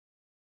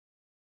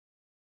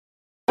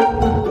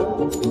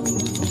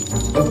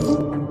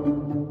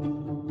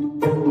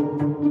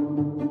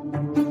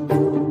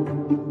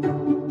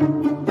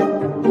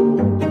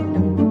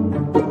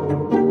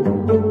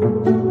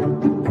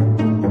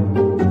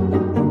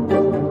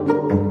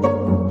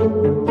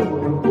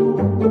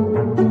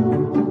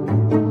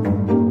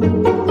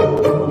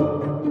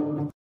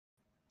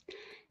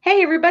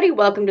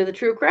welcome to the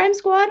True Crime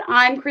Squad.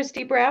 I'm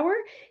Christy Brower,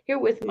 here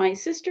with my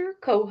sister,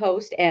 co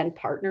host, and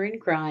partner in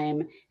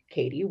crime,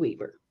 Katie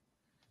Weaver.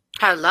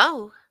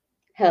 Hello.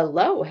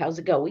 Hello, how's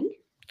it going?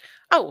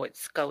 Oh,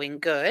 it's going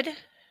good.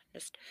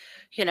 Just,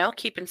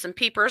 keeping some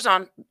peepers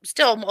on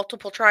still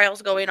multiple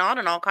trials going on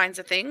and all kinds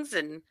of things.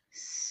 And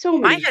So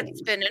my many head's things.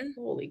 spinning.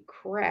 Holy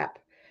crap.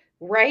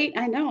 Right?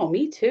 I know,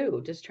 me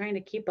too. Just trying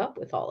to keep up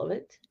with all of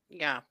it.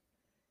 Yeah,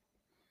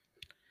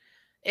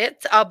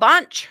 it's a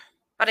bunch.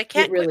 But I It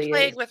can't quit really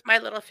playing is. with my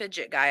little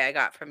fidget guy I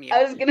got from you.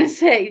 I was going to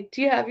say,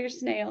 do you have your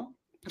snail?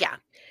 Yeah,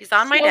 he's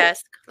on my So,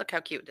 desk. Look how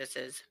cute this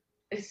is.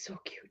 it's so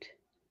cute.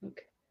 Look,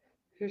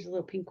 here's a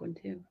little pink one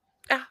too.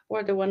 Ah,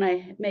 Or the one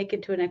I make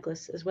into a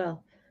necklace as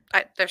well.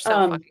 they're so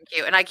Um, fucking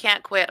cute. And I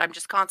can't quit. I'm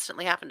just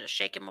constantly having to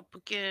shake him up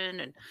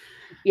again. And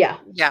yeah,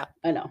 yeah.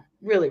 I know.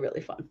 Really,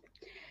 really fun.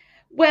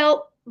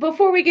 Well,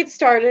 before we get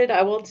started,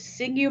 I will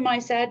sing you my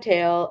sad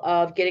tale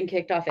of getting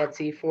kicked off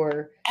Etsy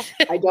for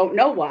I don't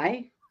know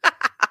why.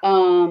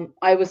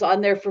 I was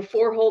on there for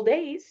 4 whole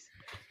days.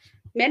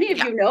 Many of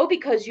Yeah. you know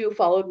because you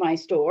followed my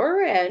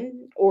store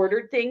and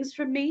ordered things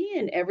from me,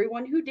 and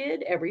everyone who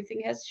did,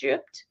 everything has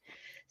shipped.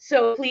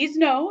 So please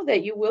know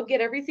that you will get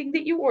everything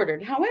that you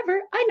ordered. However,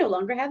 I no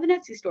longer have an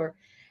Etsy store.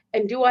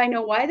 And do I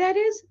know why that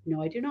is?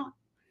 No, I do not.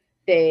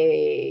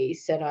 They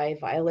said I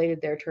violated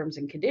their terms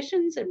and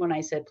conditions. And when I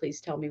said,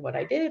 please tell me what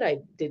I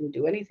didn't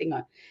do anything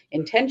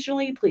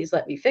intentionally. Please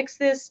let me fix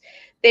this.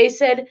 They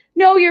said,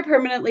 no, you're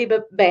permanently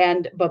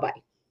banned. Bye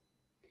bye.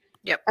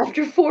 Yep.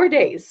 After 4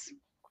 days.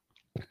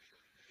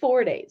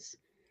 4 days.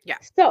 Yeah.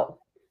 So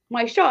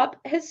my shop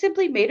has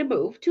simply made a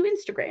move to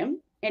Instagram,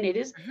 and it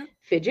is Hmm.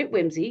 Fidget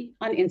Whimsy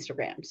on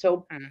Instagram.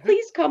 So Hmm.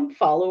 please come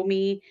follow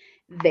me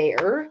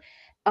there.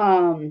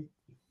 Um,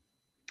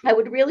 I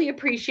would really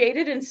appreciate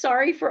it. And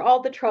sorry for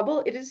all the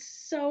trouble. It is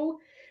so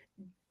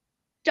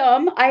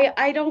dumb.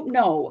 I don't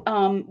know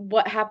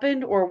what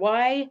happened or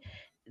why.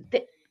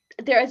 Th-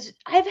 There's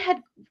I've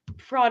had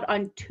fraud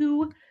on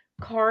two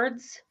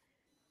cards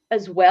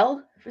as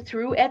well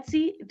through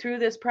Etsy through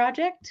this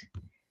project,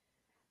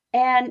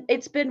 and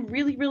it's been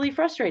really really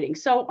frustrating.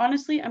 So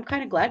honestly, I'm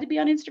kind of glad to be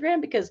on Instagram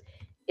because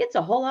it's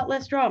a whole lot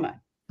less drama.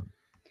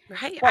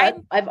 Right. But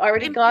I've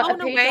already I'm got a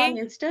blown page on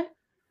away. Insta.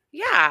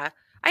 Yeah,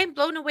 I am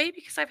blown away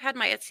because I've had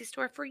my Etsy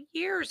store for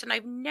years and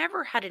I've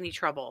never had any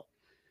trouble.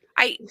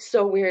 I It's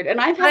so weird, and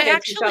I've but had I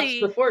Etsy shops actually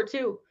before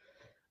too.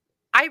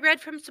 I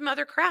read from some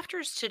other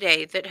crafters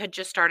today that had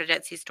just started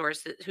Etsy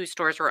stores whose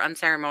stores were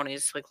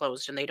unceremoniously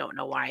closed and they don't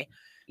know why.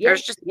 There's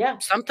Yes, just yeah.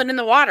 something in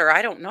the water.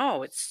 I don't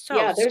know. It's so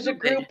Yeah, stupid.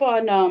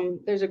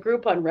 there's a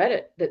group on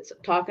Reddit that's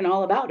talking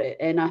all about it,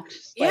 and I'm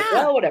just like, Yeah.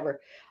 well, whatever.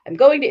 I'm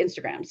going to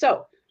Instagram.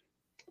 So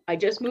I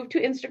just moved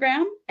to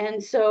Instagram,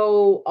 and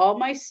so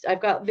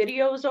I've got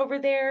videos over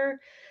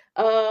there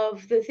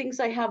of the things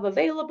I have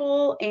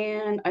available,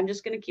 and I'm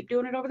just going to keep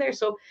doing it over there.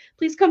 So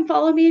please come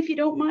follow me if you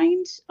don't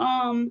mind.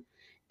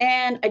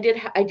 And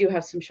I do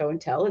have some show and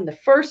tell, and the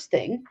first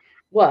thing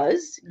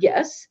was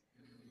yes,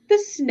 the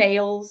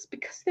snails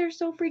because they're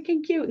so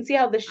freaking cute, and see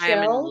how the I am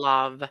in shell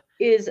love.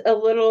 is a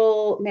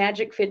little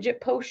magic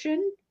fidget potion.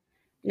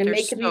 And I'm They're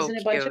making these so in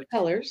a bunch of cute.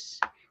 colors.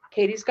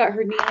 Katie's got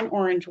her neon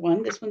orange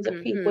one. This one's a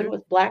pink one Mhm.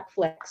 with black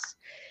flecks.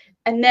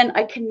 And then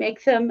I can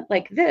make them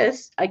like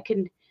this. I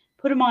can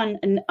put them on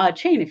a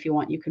chain if you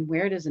want. You can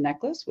wear it as a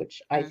necklace,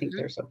 which I think Mhm.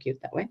 they're so cute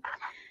that way.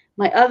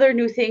 My other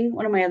new thing,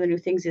 one of my other new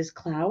things is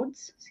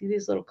clouds. See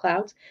these little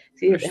clouds?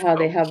 See They're how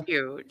they so have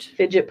cute.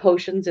 fidget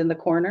potions in the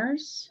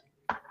corners?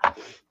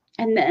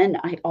 And then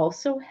I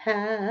also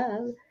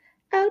have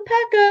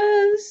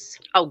alpacas.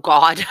 Oh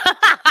God.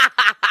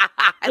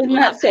 I Isn't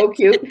that love so it.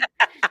 cute?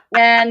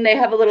 And they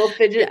have a little Yeah.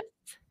 fidget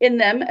in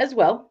them as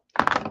well.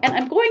 And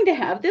I'm going to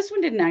have this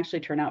one didn't actually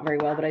turn out very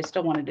well, but I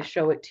still wanted to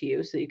show it to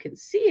you so you can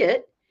see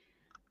it.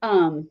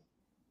 Um,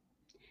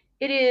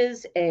 it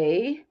is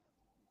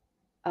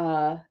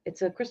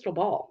it's a crystal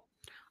ball,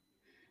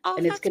 Oh,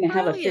 and it's that's going to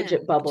have a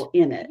fidget brilliant. bubble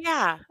in it.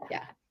 Yeah.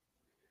 Yeah,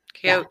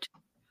 yeah, Cute.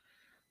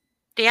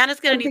 Deanna's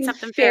gonna need something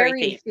something fairy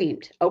fairy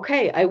themed. themed.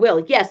 Okay, I will.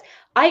 Yes,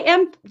 I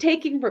am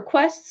taking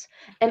requests,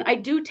 and I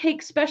do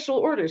take special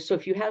orders. So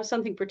if you have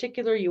something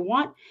particular you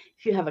want,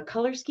 if you have a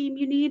color scheme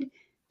you need,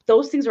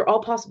 those things are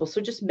all possible.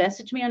 So just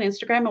message me on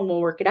Instagram and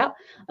we'll work it out.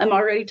 I'm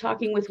already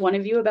talking with one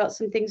of you about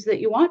some things that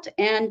you want,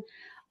 and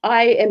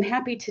I am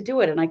happy to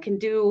do it. And I can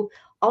do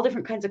all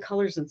different kinds of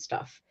colors and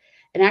stuff.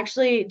 And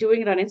actually,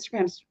 doing it on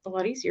Instagram is a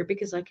lot easier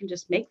because I can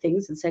just make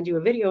things and send you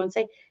a video and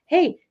say,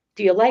 hey,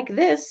 do you like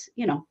this?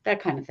 That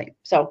kind of thing.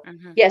 So,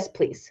 Mhm. yes,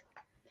 please.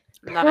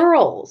 Love it.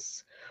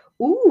 Pearls.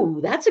 Ooh,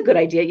 that's a good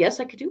idea.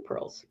 Yes, I could do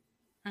pearls.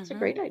 It's a Mhm.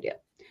 great idea.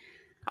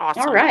 All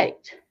Awesome.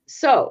 right.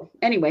 So,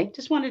 anyway,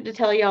 just wanted to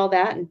tell you all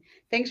that. And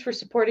thanks for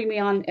supporting me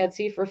on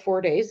Etsy for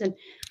 4 days. And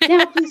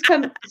now please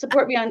come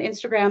support me on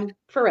Instagram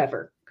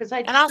forever because I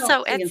And just don't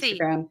also, see Etsy,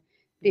 Instagram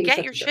being get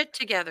such your a jerk. shit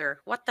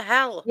together. What the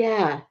hell?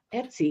 Yeah,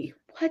 Etsy.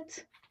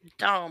 What?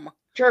 Dumb.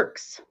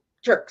 Jerks.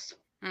 Jerks.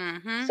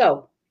 Mhm.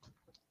 So,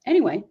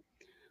 anyway,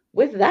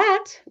 with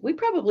that, we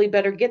probably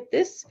better get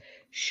this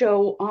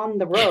show on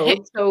the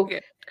road. So, Yeah.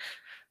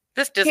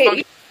 This Okay,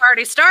 dysfunction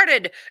already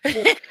started. you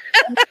think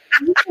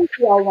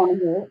we all want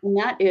to hear, and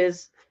that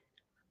is,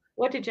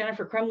 what did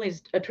Jennifer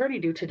Crumbley's attorney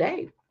do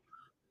today?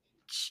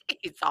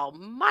 Jeez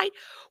almighty.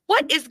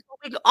 What is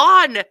going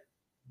on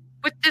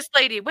with this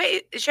lady?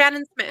 Wait,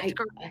 Shannon Smith. I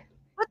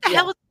What the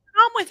hell yeah, is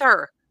going on with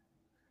her?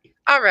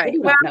 All I right.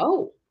 do Well, not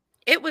know.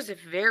 it was a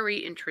very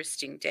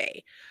interesting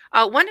day.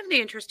 One of the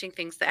interesting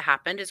things that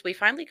happened is we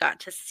finally got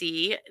to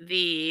see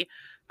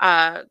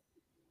uh,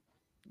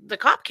 the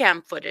cop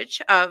cam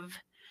footage of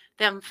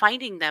them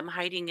finding them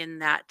hiding in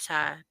that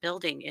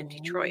building in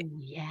Detroit. Oh,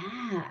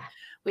 yeah.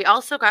 We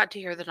also got to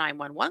hear the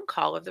 911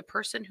 call of the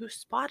person who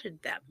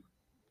spotted them.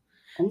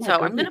 Oh my So I'm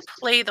going goodness. to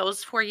play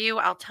those for you.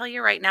 I'll tell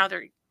you right now,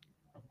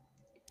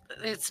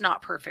 it's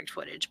not perfect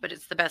footage, but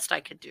it's the best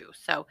I could do.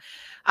 So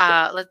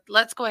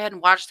let's go ahead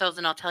and watch those,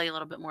 and I'll tell you a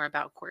little bit more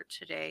about court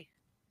today.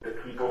 The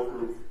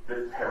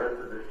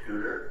parents of the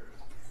shooter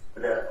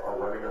that are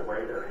running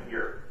away, they're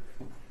here.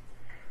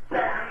 Sir,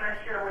 I'm not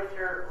sure what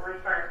you're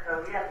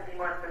referring to. You have to be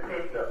more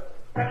specific.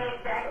 Tell me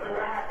exactly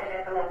what happened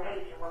at the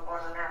location. What's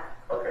going on now?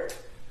 Okay,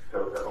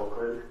 so the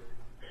Oakland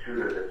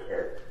shooter, the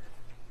kid,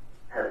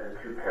 has the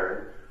two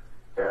parents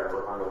that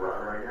are on the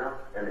run right now,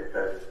 and it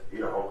says,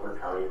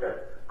 Oakland County said,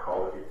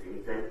 call if you see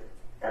anything.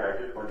 And I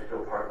just went to go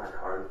park my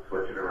car and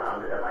switch it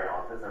around at my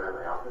office,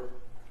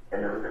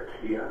 and there was a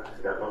Kia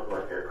that looked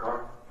like their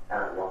car, and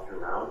I walked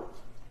around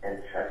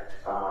and checked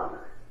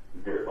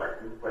their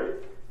license plate,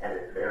 and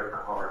it's their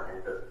car,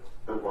 and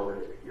the woman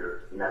is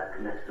here, next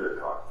to the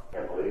car.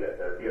 Can't believe it,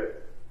 they're here.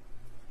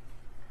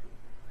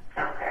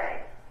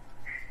 Okay.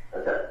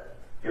 That's it.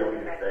 Do you want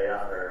me to stay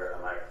on, or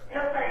am I?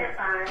 No, sir, you're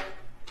fine.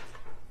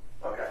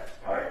 Okay.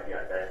 All right. Yeah.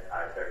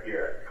 They're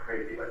here. It's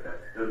crazy. Like that's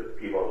who the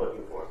people are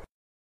looking for.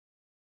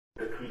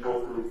 The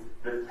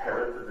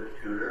parents of the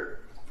shooter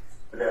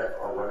that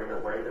are running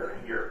away, they're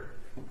here.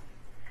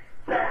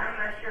 Sir, I'm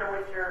not sure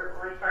what you're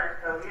referring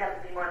to. You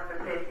have to be more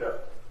specific.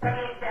 Tell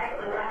me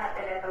exactly what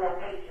happened at the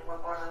location.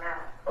 What's going on now?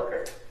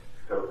 Okay.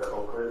 So the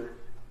Oakland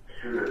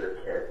shooter,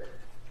 the kid,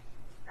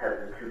 has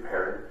the two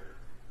parents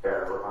that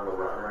are on the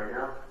run right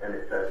now, and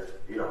it says,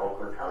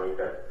 Oakland County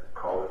said,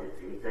 call if you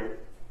see anything.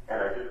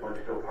 And I just went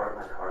to go park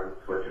my car and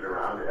switch it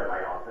around at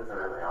my office,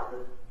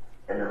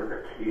 and there was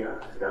a Kia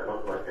that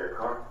looked like their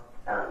car,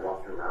 and I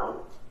walked around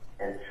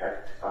and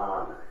checked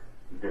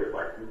their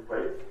license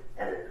plate,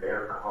 and it's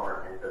their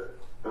car, and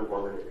the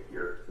woman is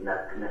here,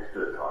 next to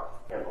the car.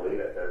 Can't believe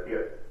it, they're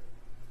here.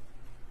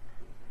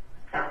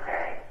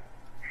 Okay.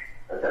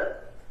 That's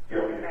it. Do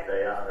you want me to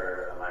stay on,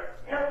 or am I?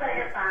 No, sir,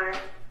 you're fine.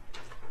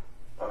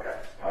 Okay.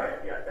 All right.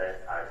 Yeah.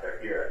 They're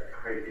here. It's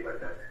crazy. Like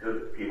that's who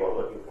the people are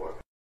looking for.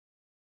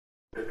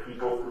 The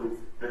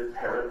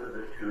parents of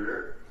the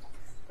shooter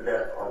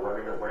that are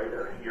running away,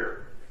 they're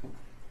here.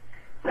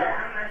 Sir,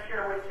 I'm not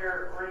sure what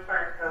you're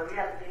referring to. You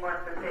have to be more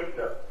specific.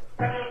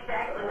 Tell me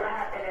exactly what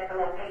happened at the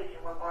location.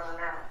 What's going on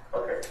now?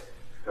 Okay.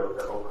 So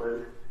the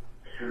Oakland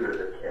shooter,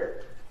 the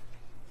kid,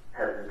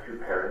 has the two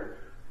parents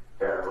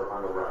that are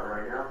on the run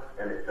right now,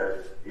 and it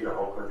says,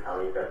 Oakland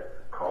County said,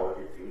 call if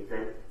you see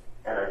anything.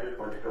 And I just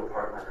went to go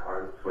park my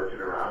car and switch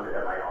it around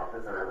at my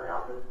office,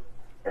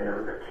 and there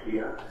was a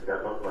Kia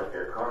that looked like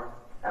their car,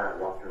 and I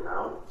walked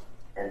around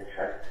and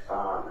checked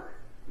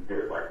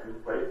their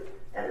license plate,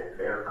 and it's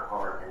their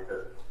car, and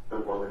the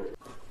woman is.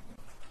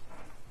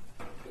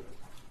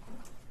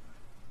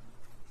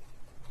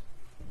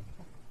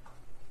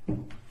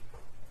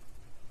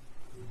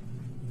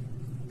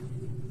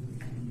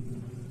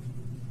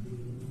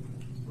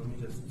 Let me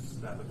just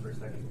stop it for a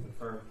second to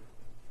confirm.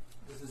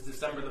 This is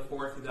December the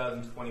 4th,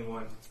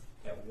 2021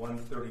 at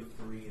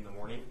 1:33 in the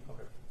morning.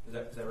 Okay. Is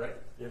that right?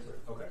 Yes, sir.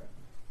 Okay.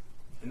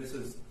 And this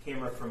is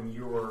camera from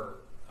your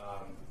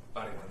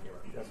body worn camera?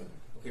 Yes, sir.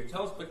 Okay,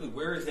 tell us quickly,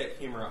 where is that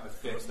camera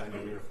affixed on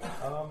your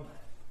uniform?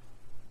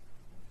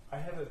 I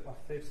have it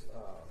affixed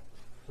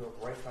to the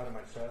right side of my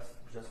chest,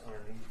 just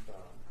underneath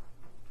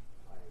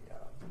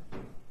my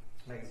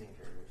magazine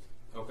carriers.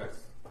 Okay.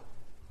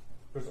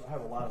 I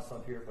have a lot of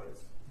stuff here, but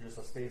it's just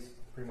a space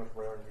pretty much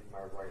right underneath my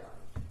right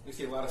arm. We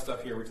see a lot of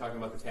stuff here. We're talking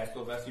about the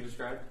tactical vest you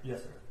described?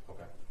 Yes, sir.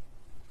 Okay.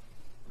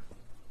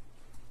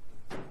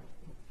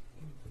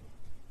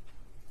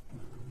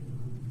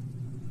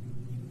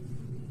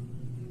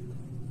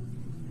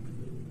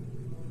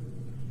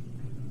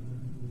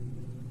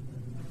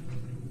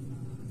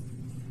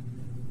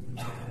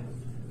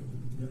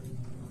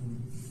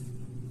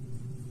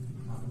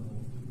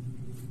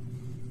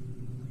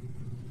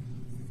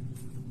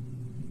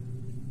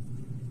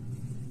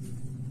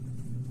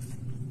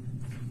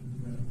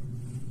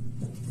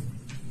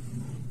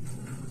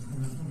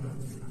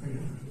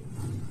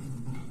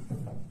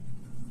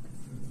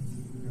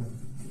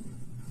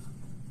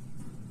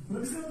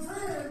 Let me see those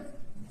hands.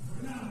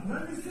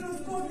 Let me see those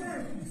fucking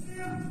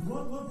hands.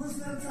 One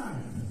person at a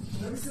time.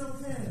 Let me see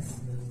those hands.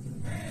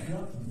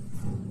 Yep.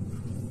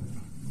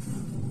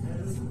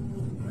 Hands.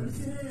 Let me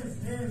see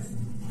hands.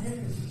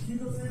 Hands. Keep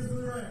those hands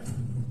where they're at.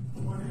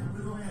 One hand.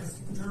 Middle hands.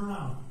 Turn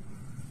around.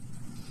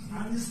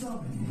 On your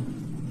stomach.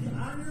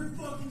 On your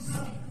fucking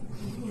stomach.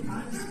 On your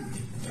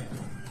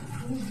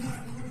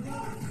stomach.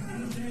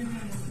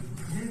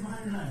 Get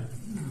behind the knife.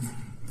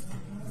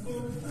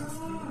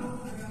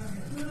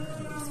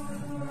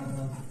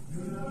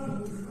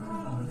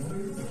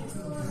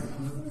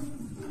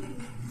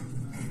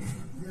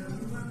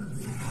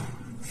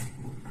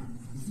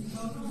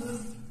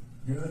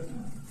 Good.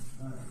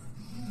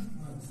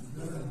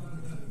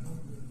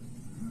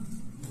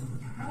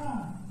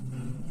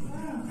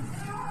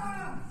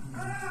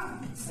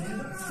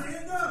 Stand up.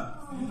 Stand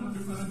up.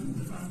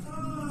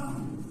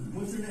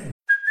 What's your name?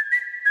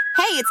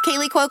 Hey, it's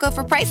Kaylee Cuoco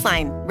for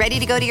Priceline. Ready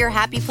to go to your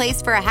happy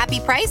place for a happy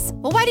price?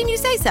 Well, why didn't you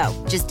say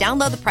so? Just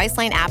download the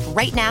Priceline app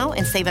right now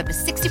and save up to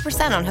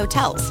 60% on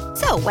hotels.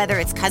 So whether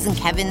it's Cousin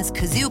Kevin's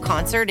Kazoo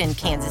Concert in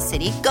Kansas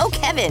City, go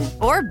Kevin,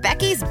 or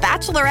Becky's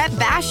Bachelorette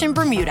Bash in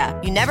Bermuda,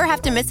 you never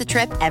have to miss a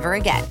trip ever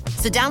again.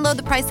 So download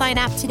the Priceline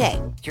app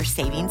today. Your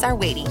savings are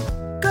waiting.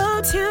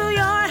 Go to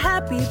your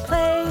happy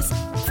place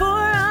for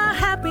a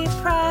happy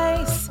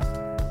price.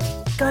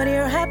 Go to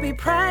your happy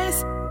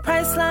price,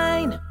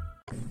 Priceline.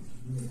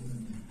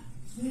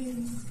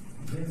 James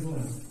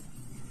West.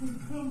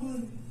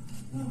 Crumbley.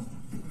 No.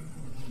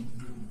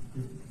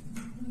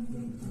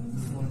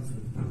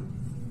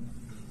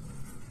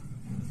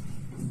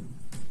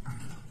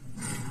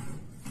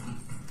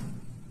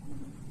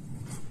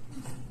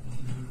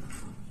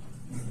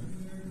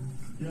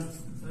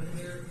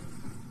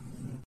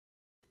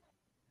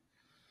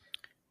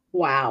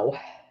 Wow.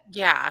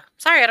 Yeah.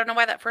 Sorry, I don't know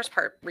why that first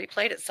part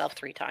replayed itself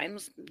 3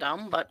 times.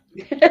 Dumb, but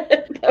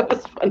That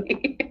was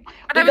funny.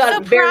 I was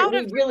so proud We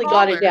of the really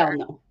got it caller. down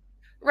though.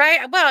 Right.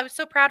 Well, I was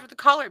so proud of the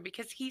caller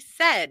because he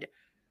said,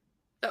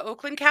 the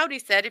Oakland County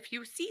said, if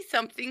you see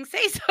something,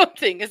 say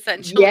something,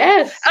 essentially.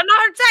 Yes. I'm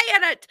not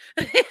saying it.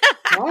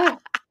 Yeah.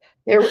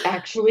 They're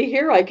actually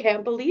here. I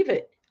can't believe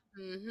it.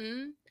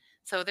 Mm-hmm.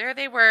 So there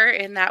they were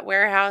in that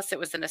warehouse. It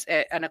was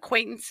an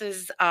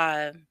acquaintance's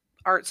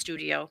art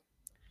studio.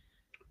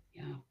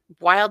 Yeah.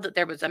 Wild that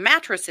there was a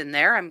mattress in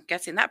there. I'm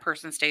guessing that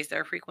person stays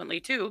there frequently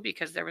too,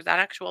 because there was that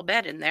actual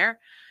bed in there.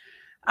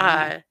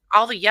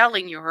 All the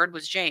yelling you heard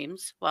was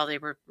James while they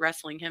were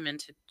wrestling him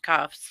into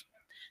cuffs.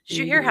 Did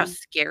you hear how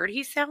scared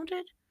he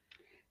sounded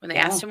when they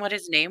asked him what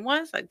his name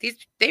was? Like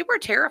they were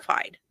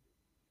terrified.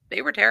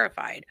 They were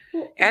terrified,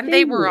 Well, and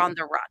they were on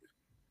the run.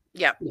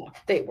 Yep. Yeah,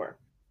 they were.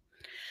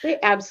 They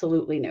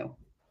absolutely knew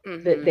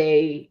that Mhm.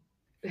 they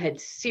had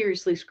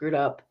seriously screwed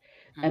up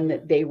and Mhm.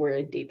 that they were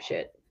in deep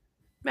shit.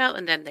 Well,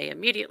 and then they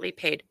immediately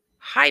paid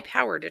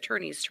high-powered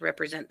attorneys to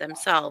represent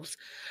themselves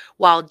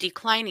while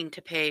declining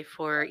to pay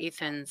for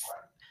Ethan's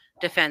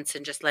defense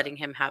and just letting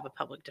him have a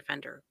public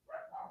defender.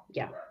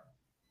 Yeah.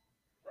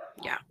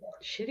 Yeah.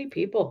 Shitty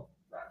people.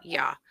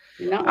 Yeah.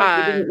 Not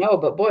like you didn't know,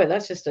 but boy,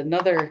 that's just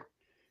another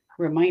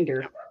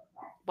reminder.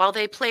 While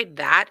they played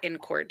that in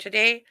court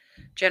today,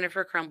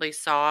 Jennifer Crumbley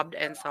sobbed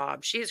and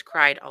sobbed. She has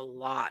cried a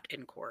lot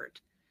in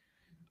court.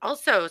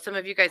 Also, some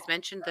of you guys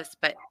mentioned this,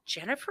 but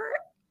Jennifer,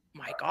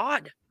 my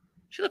God,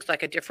 she looks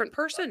like a different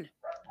person.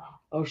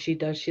 Oh, she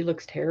does. She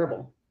looks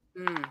terrible.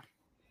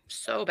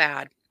 So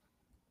bad.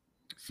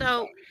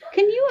 So,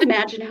 can you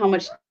imagine how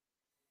much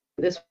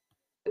this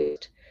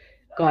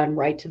gone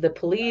right to the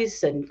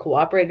police and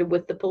cooperated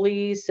with the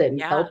police and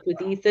helped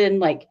with Ethan?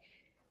 Like,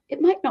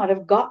 it might not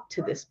have got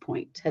to this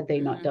point had they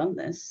not done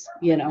this,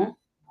 you know?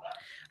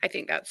 I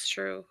think that's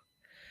true.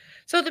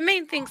 So the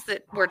main things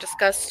that were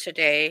discussed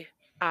today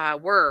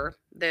were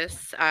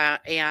this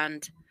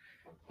and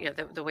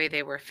the way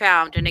they were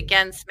found. And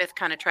again, Smith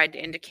kind of tried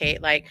to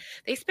indicate like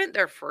they spent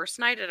their first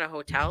night at a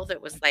hotel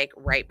that was like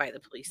right by the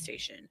police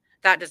station.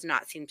 That does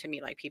not seem to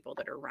me like people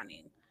that are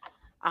running.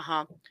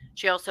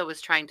 She also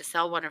was trying to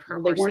sell one of her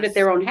horses. They weren't at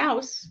their own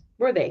house,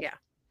 were they? Yeah.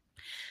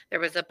 There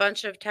was a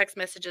bunch of text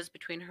messages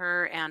between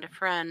her and a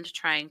friend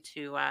trying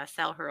to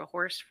sell her a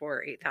horse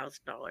for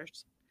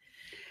 $8,000.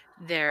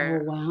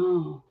 There. Oh,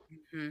 wow.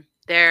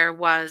 There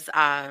was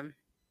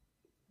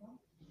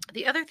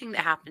the other thing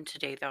that happened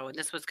today, though, and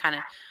this was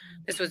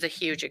a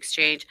huge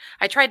exchange.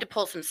 I tried to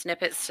pull some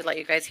snippets to let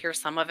you guys hear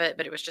some of it,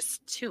 but it was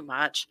just too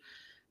much.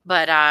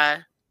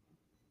 But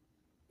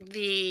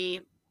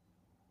the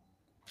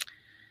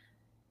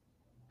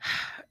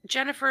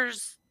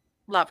Jennifer's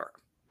lover,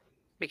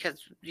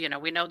 because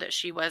we know that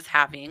she was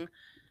having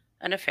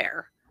an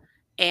affair,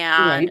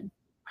 and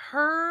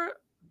her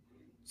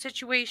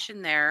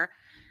situation there.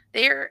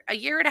 A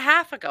year and a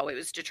half ago, it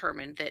was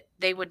determined that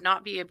they would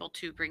not be able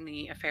to bring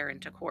the affair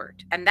into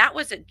court. And that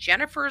was at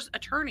Jennifer's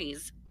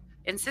attorney's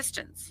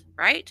insistence,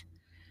 right?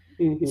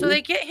 So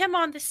they get him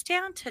on the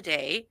stand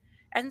today,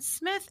 and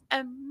Smith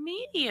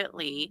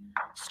immediately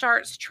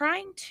starts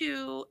trying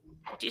to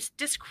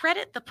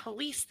discredit the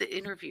police that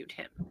interviewed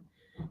him.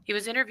 He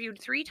was interviewed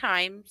 3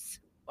 times.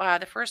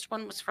 The first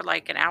one was for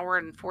like an hour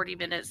and 40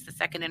 minutes. The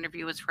second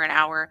interview was for an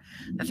hour.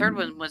 The third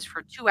one was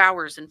for 2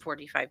 hours and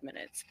 45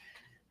 minutes.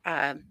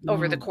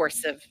 Over the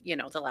course of,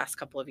 the last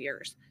couple of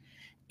years.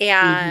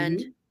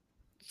 And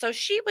so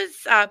she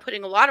was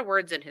putting a lot of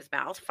words in his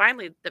mouth.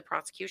 Finally, the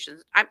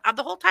prosecution,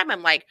 the whole time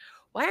I'm like,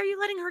 why are you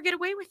letting her get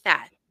away with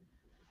that?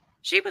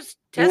 She was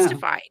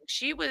testifying.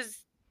 She was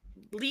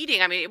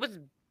leading. I mean, it was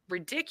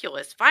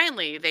ridiculous.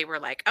 Finally, they were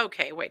like,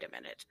 okay, wait a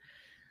minute.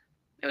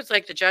 It was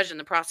like the judge and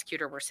the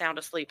prosecutor were sound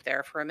asleep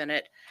there for a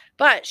minute,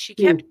 but she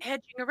kept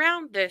hedging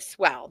around this.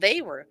 Well,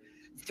 they were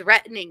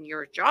threatening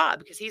your job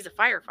because he's a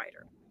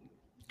firefighter.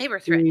 They were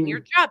threatening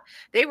your job.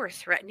 They were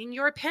threatening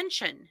your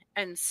pension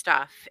and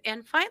stuff.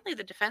 And finally,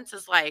 the defense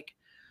is like,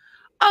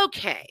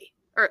 okay,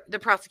 or the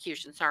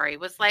prosecution, sorry,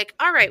 was like,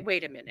 all right,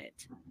 wait a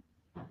minute.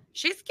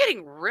 She's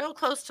getting real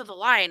close to the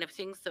line of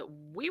things that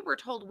we were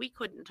told we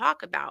couldn't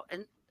talk about.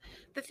 And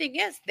the thing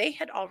is, they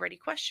had already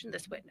questioned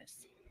this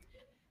witness.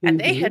 And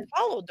they had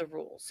followed the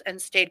rules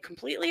and stayed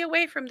completely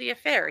away from the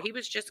affair. He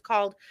was just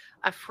called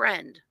a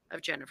friend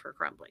of Jennifer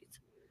Crumbley's,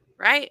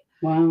 right?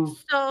 Wow.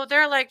 So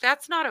they're like,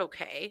 that's not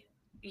okay,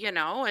 you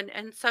know?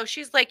 And so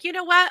she's like, you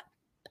know what?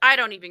 I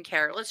don't even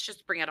care. Let's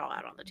just bring it all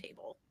out on the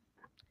table.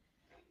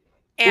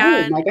 Oh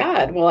And my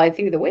God. Well, I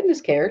think the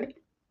witness cared.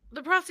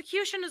 the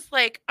prosecution is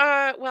like,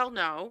 well,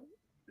 no,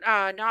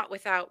 not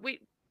without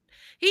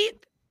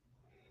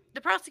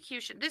the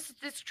prosecution,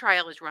 this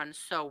trial is run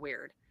so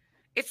weird.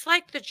 It's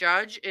like the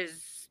judge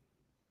is,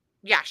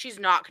 she's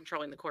not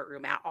controlling the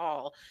courtroom at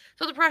all.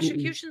 So the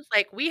prosecution's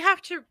like, we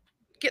have to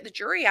get the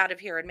jury out of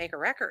here and make a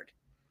record.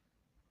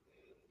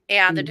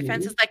 And the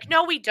defense is like,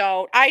 no, we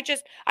don't.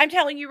 I'm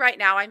telling you right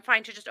now, I'm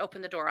fine to just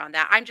open the door on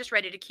that. I'm just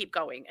ready to keep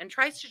going, and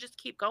tries to just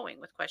keep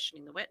going with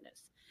questioning the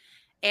witness.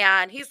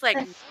 And he's like,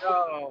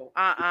 no,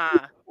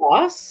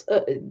 Boss,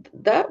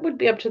 that would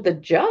be up to the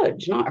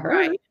judge, not her.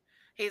 Right.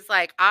 He's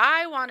like,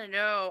 I want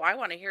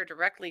to hear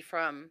directly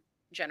from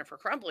Jennifer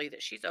Crumbley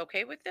that she's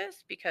okay with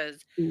this,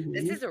 because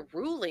this is a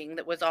ruling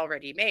that was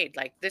already made.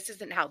 Like, this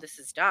isn't how this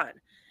is done.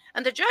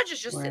 And the judge is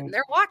just sitting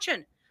there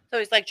watching. So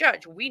he's like,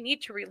 Judge, we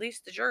need to release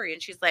the jury.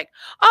 And she's like,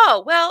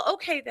 oh, well,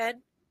 okay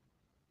then.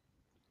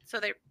 So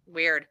they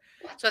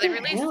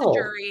release the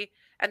jury,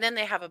 and then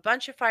they have a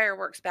bunch of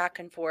fireworks back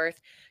and forth.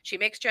 She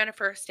makes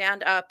Jennifer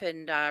stand up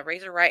and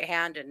raise her right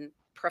hand and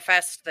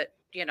profess that,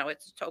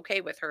 it's okay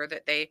with her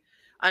that they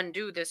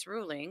undo this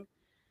ruling.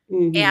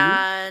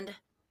 And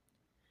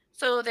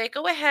so they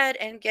go ahead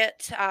and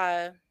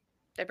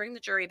they bring the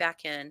jury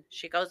back in.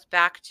 She goes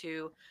back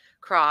to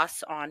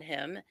cross on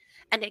him,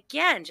 and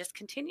again just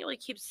continually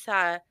keeps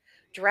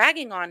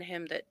dragging on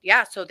him that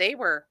so they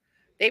were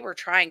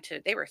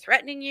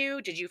threatening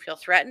you. Did you feel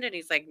threatened? And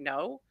he's like,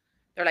 no.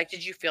 They're like,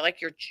 did you feel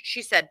like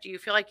she said, do you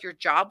feel like your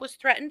job was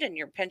threatened and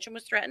your pension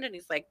was threatened? And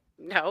he's like,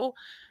 no.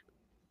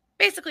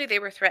 Basically, they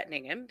were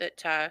threatening him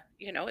that,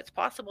 it's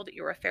possible that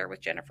your affair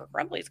with Jennifer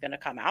Crumbley is going to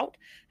come out,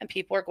 and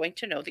people are going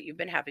to know that you've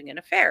been having an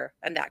affair,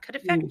 and that could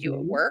affect you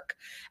at work,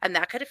 and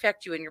that could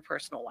affect you in your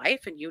personal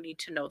life, and you need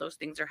to know those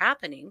things are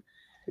happening.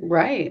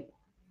 Right.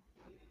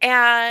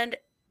 And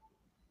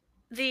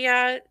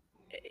the,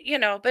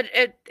 but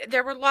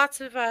there were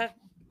lots of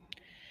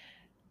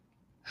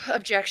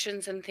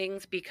objections and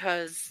things,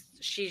 because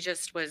she's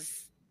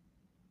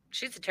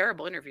a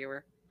terrible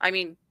interviewer. I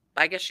mean,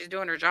 I guess she's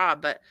doing her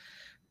job, but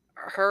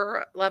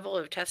her level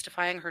of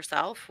testifying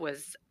herself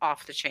was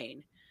off the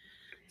chain.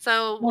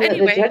 So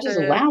anyway, the judge is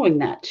allowing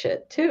that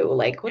shit too.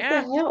 Like, what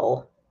the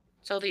hell?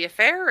 So the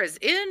affair is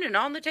in and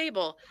on the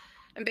table.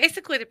 And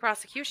basically the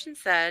prosecution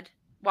said,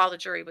 while the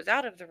jury was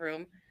out of the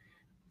room,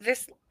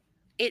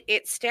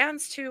 it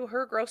stands to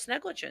her gross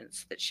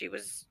negligence that she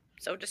was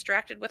so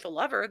distracted with a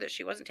lover that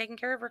she wasn't taking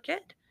care of her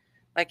kid.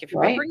 Like, if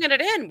we're bringing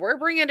it in, we're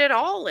bringing it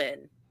all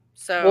in.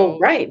 So,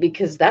 right,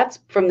 because that's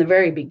from the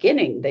very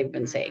beginning they've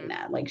been saying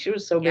that. Like, she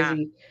was so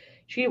busy,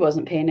 she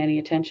wasn't paying any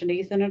attention to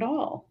Ethan at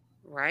all.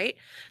 Right.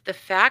 The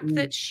fact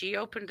that she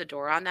opened the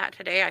door on that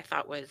today, I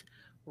thought was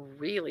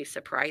really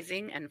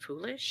surprising and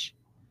foolish.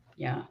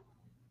 Yeah.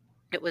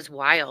 It was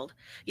wild.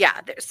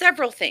 Yeah, there's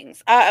several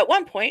things. At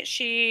one point,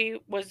 she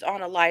was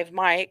on a live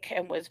mic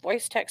and was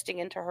voice texting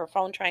into her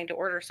phone trying to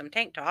order some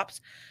tank tops.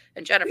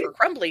 And Jennifer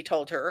Crumbley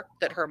told her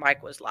that her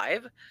mic was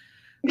live.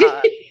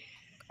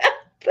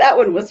 That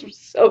one was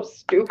so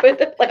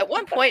stupid. Like, at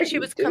one point, she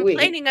was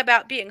complaining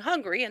about being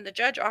hungry, and the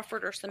judge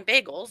offered her some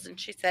bagels. And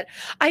she said,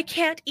 I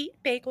can't eat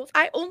bagels.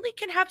 I only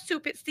can have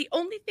soup. It's the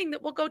only thing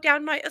that will go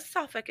down my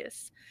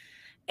esophagus.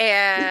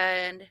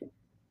 And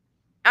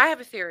I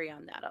have a theory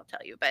on that, I'll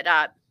tell you. But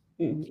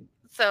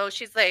so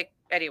she's like,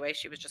 anyway,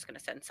 she was just going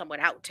to send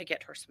someone out to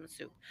get her some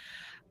soup.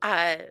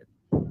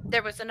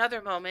 There was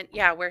another moment,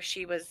 where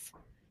she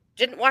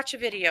didn't watch a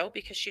video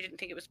because she didn't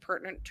think it was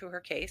pertinent to her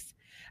case.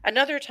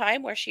 Another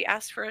time where she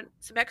asked for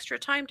some extra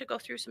time to go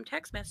through some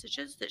text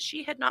messages that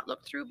she had not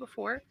looked through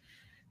before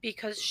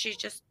because she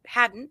just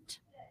hadn't.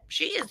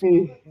 She is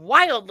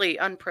wildly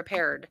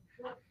unprepared.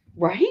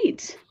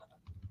 Right.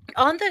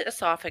 On the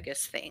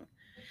esophagus thing,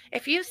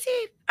 if you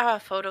see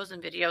photos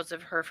and videos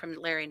of her from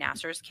Larry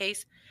Nassar's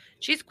case,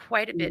 she's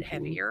quite a bit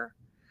heavier.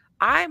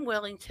 I'm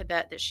willing to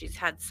bet that she's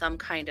had some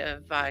kind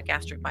of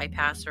gastric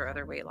bypass or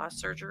other weight loss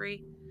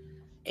surgery,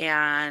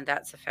 and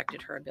that's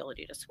affected her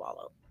ability to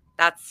swallow.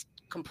 That's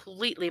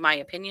completely my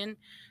opinion,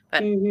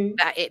 but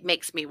that it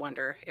makes me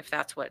wonder if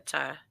that's what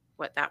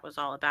that was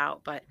all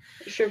about. But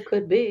it sure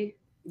could be.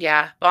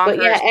 Yeah, bonkers.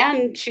 But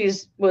and she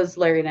was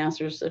Larry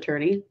Nassar's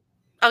attorney.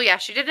 Oh, yeah,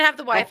 she didn't have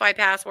the Wi-Fi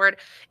password.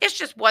 It's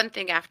just one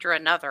thing after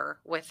another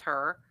with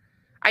her.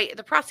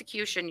 The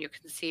prosecution, you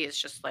can see, is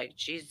just like,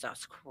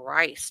 Jesus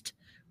Christ,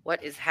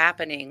 what is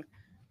happening?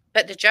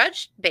 But the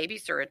judge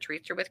babies her and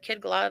treats her with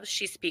kid gloves.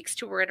 She speaks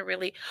to her in a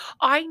really,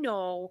 I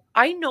know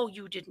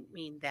you didn't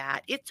mean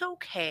that. It's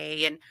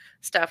okay, and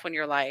stuff when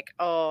you're like,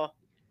 oh,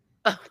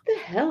 What the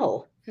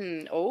hell?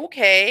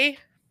 Okay.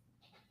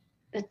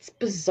 That's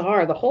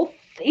bizarre. The whole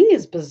thing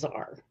is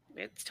bizarre.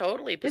 It's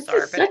totally This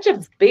bizarre, is but such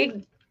a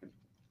big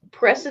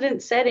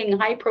precedent-setting,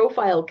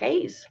 high-profile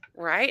case.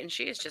 right, and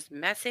she is just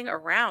messing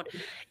around.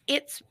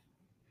 It's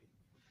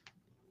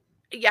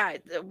yeah,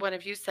 one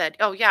of you said,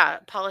 oh yeah,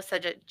 Paula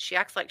said that she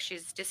acts like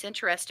she's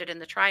disinterested in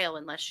the trial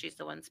unless she's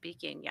the one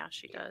speaking. Yeah,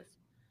 she does.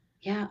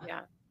 Yeah.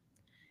 Yeah.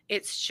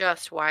 It's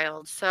just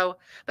wild. So,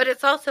 but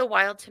it's also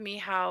wild to me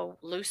how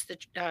loose the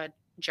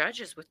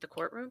judge is with the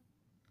courtroom.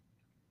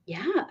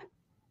 Yeah.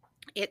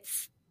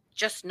 It's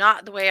just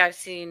not the way I've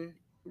seen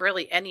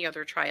really any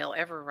other trial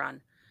ever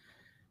run.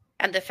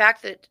 And the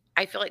fact that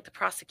I feel like the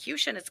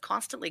prosecution is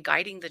constantly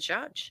guiding the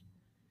judge.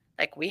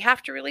 Like, we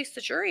have to release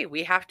the jury.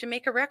 We have to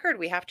make a record.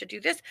 We have to do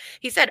this.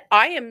 He said,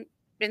 I am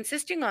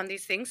insisting on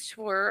these things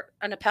for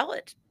an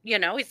appellate.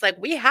 He's like,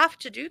 we have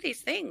to do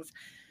these things.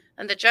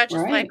 And the judge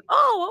is like,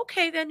 oh,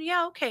 okay, then.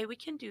 Yeah, okay, we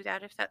can do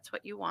that if that's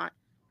what you want.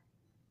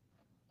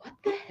 What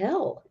the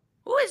hell?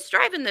 Who is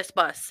driving this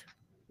bus?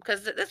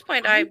 Because at this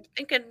point, I'm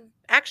thinking,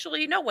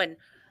 actually, no one.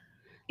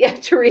 Yeah,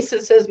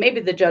 Teresa says maybe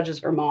the judge is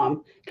her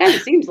mom. Kind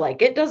of seems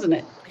like it, doesn't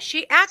it?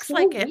 She acts So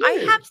like it. I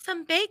weird. have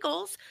some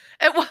bagels.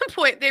 At one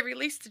point, they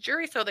released the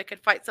jury so they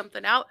could fight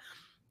something out.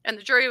 And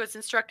the jury was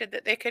instructed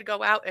that they could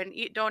go out and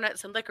eat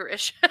donuts and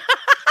licorice.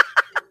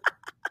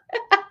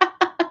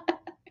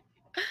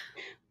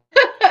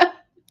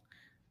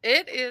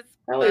 It is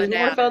Oh, it's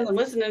more fun bananas. than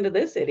listening to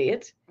this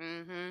idiot.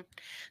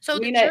 So I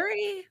mean, the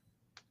jury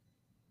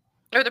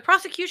or the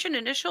prosecution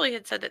initially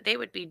had said that they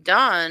would be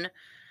done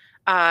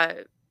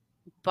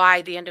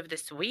by the end of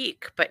this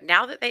week. But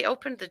now that they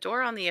opened the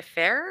door on the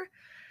affair,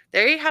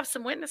 there you have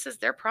some witnesses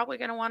they're probably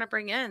going to want to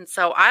bring in.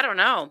 So I don't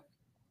know.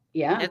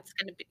 Yeah. It's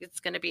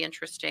going to be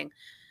interesting.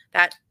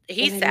 That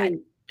he said,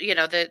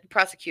 the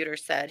prosecutor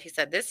said, he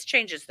said, this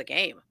changes the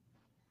game.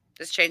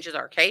 This changes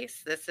our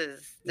case. This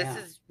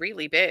is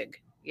really big.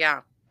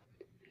 Yeah.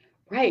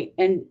 Right.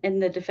 And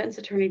the defense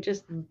attorney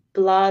just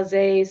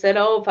blasé said,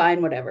 oh,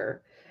 fine,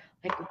 whatever.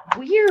 Like,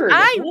 weird.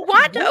 I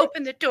want to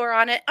open the door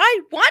on it.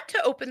 I want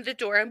to open the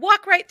door and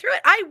walk right through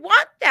it. I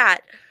want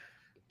that.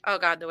 Oh,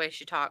 God, the way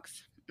she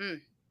talks.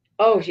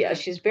 Oh, yeah,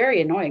 she's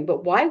very annoying.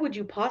 But why would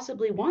you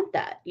possibly want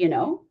that,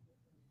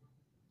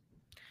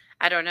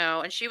 I don't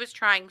know. And she was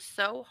trying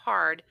so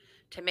hard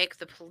to make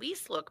the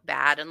police look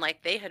bad and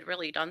like they had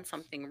really done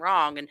something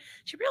wrong. And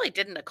she really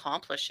didn't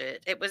accomplish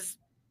it. It was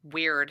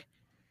weird.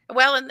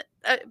 Well, and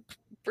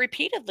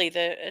repeatedly,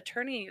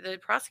 the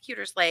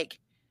prosecutor's like,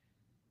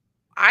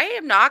 I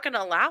am not going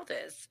to allow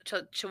this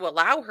to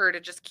allow her to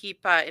just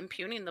keep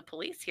impugning the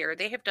police here.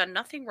 They have done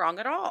nothing wrong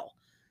at all.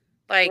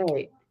 Like,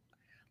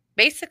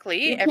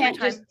 basically, you every can't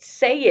time just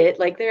say it.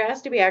 Like, there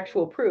has to be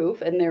actual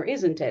proof, and there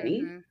isn't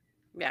any.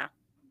 Yeah.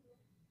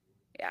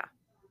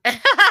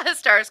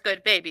 Star's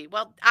good, baby.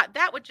 Well,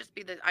 that would just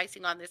be the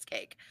icing on this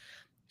cake.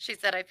 She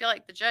said, I feel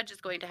like the judge is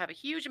going to have a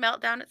huge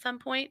meltdown at some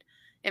point.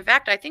 In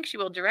fact, I think she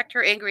will direct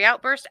her angry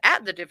outburst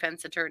at the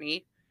defense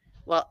attorney.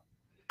 Well,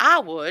 I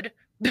would.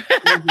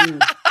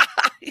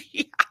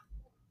 Yeah.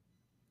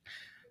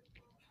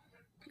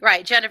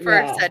 Right.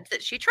 Jennifer said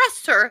that she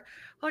trusts her.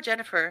 Oh,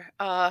 Jennifer.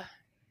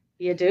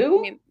 You do?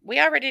 I mean, we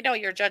already know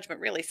your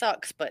judgment really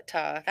sucks, but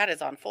that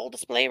is on full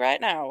display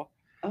right now.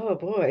 Oh,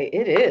 boy,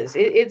 it is.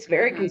 It's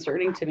very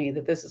concerning to me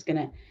that this is going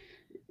to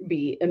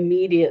be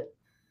immediate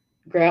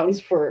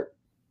grounds for,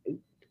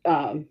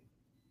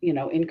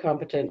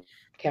 incompetent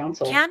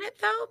counsel. Can it,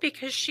 though?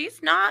 Because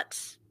she's not,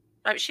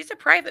 she's a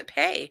private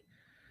pay.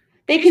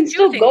 They can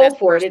still go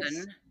for it.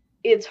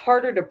 It's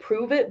harder to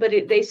prove it, but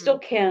they still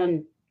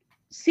can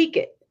seek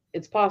it.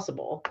 It's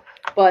possible.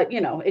 But,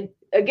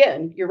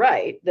 again, you're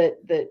right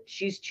that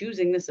she's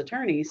choosing this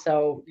attorney.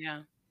 So,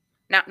 yeah.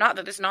 Now, not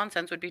that this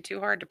nonsense would be too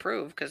hard to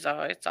prove because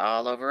it's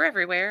all over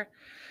everywhere.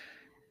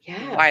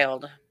 Yeah.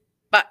 Wild.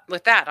 But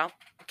with that, I'll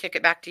kick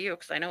it back to you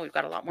because I know we've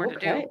got a lot more to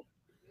do.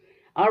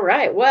 All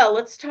right. Well,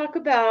 let's talk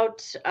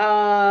about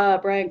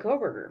Brian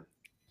Kohberger.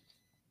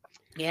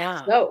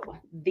 Yeah. So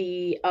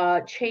the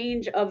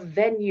change of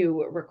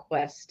venue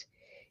request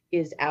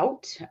is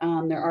out.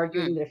 They're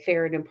arguing that a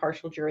fair and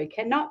impartial jury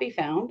cannot be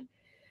found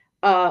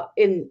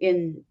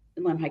in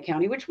Lemhi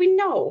County, which we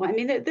know. I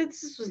mean,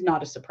 this was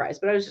not a surprise,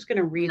 but I was just going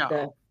to read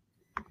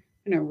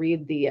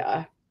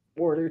the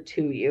order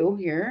to you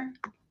here.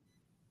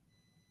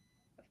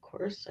 Of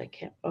course, I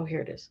can't. Oh,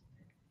 here it is.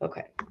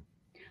 Okay.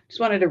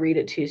 Just wanted to read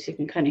it to you so you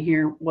can kind of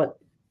hear what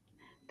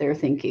they're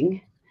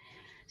thinking.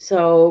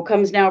 So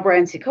comes now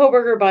Brian C.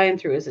 Kohberger by and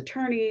through his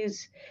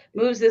attorneys,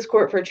 moves this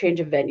court for a change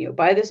of venue.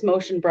 By this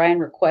motion, Brian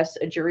requests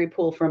a jury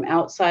pool from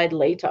outside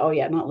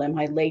Latah, not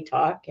Lemhi,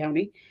 Latah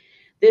County.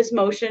 This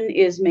motion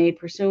is made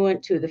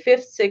pursuant to the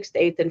 5th, 6th,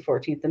 8th, and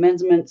 14th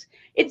Amendments.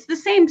 It's the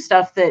same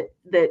stuff that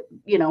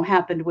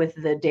happened with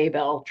the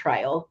Daybell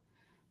trial.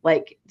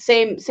 Like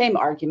same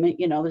argument.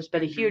 There's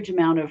been a huge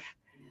amount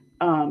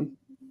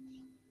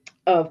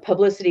of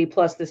publicity.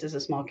 Plus, this is a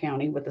small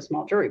county with a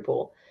small jury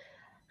pool.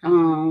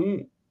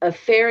 A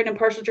fair and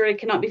impartial jury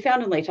cannot be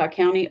found in Latah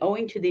County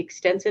owing to the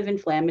extensive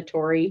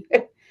inflammatory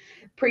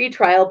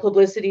pre-trial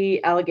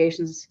publicity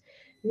allegations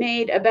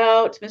made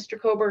about Mr.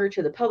 Kohberger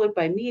to the public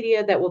by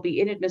media that will be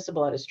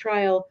inadmissible at his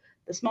trial,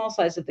 the small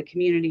size of the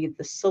community,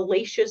 the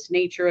salacious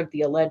nature of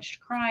the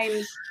alleged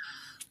crimes.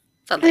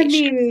 Salacious. I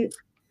mean,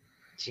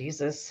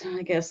 Jesus,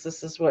 I guess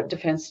this is what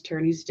defense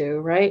attorneys do,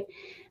 right?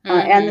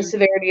 And the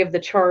severity of the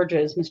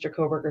charges Mr.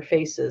 Kohberger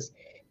faces.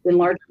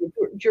 The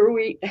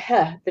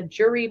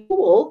jury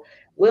pool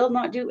will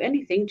not do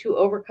anything to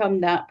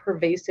overcome that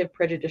pervasive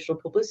prejudicial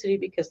publicity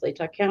because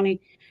Latah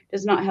County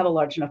does not have a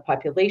large enough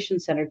population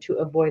center to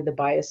avoid the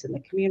bias in the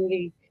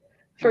community.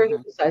 Further,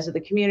 the size of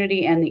the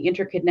community and the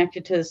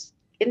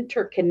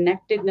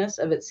interconnectedness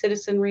of its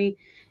citizenry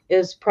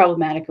is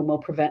problematic and will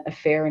prevent a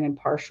fair and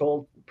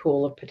impartial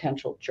pool of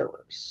potential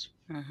jurors.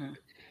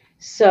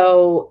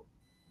 So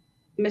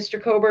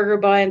Mr. Kohberger,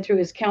 by and through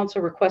his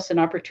counsel, requests an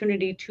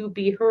opportunity to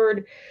be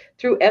heard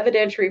through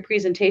evidentiary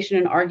presentation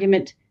and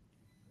argument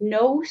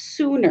no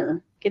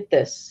sooner, get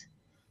this,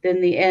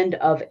 than the end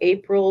of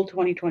April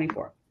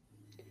 2024.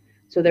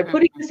 So they're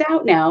putting this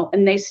out now,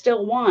 and they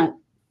still want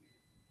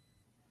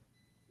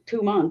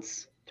 2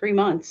 months, 3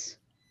 months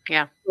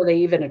before they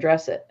even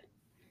address it.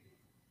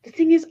 The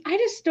thing is, I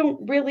just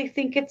don't really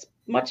think it's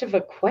much of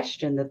a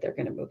question that they're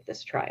going to move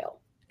this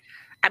trial.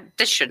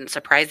 This shouldn't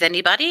surprise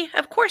anybody.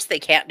 Of course they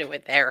can't do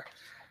it there.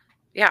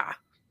 Yeah.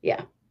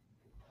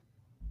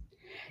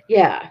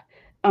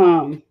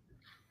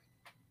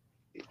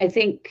 I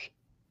think,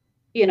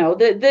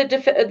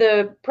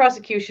 the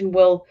prosecution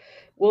will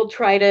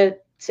try to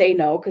say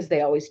no because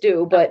they always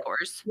do. But of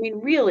course. I mean,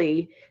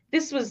 really,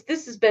 this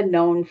has been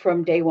known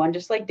from day one,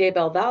 just like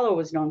Daybell Vallow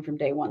was known from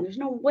day one. There's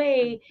no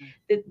way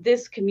that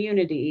this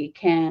community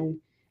can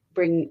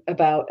bring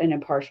about an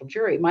impartial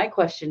jury. My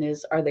question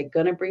is, are they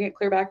going to bring it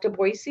clear back to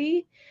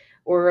Boise,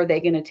 or are they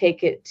going to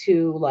take it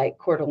to like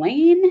Coeur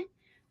d'Alene?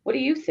 What do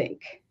you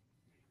think?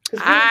 Because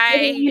Coeur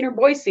d'Alene or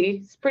Boise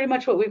is pretty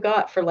much what we've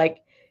got for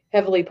like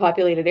heavily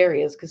populated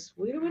areas, because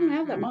we don't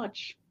have that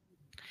much.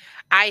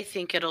 I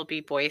think it'll be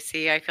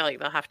Boise. I feel like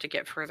they'll have to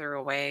get further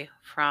away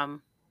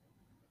from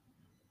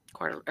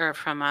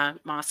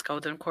Moscow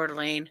than Coeur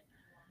d'Alene.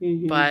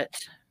 But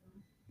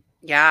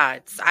yeah,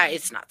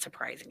 it's not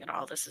surprising at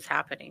all this is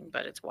happening,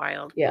 but it's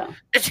wild. Yeah.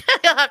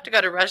 You'll have to go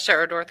to Russia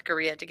or North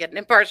Korea to get an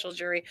impartial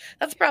jury.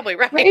 That's probably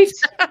right.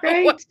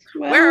 Right.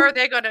 Where are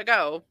they going to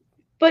go?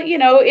 But,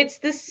 it's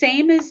the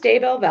same as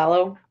Daybell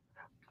Vallow.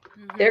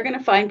 They're going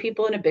to find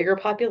people in a bigger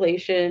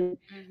population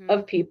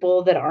of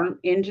people that aren't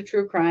into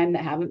true crime,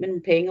 that haven't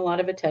been paying a lot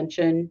of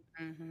attention,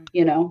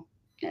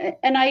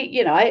 And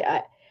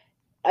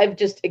I've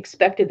just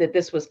expected that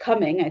this was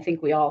coming. I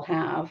think we all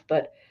have,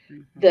 but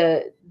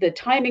the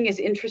timing is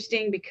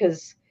interesting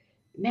because,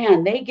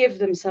 man, they give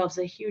themselves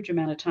a huge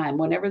amount of time.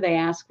 Whenever they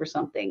ask for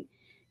something,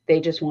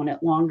 they just want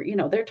it longer.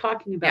 They're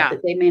talking about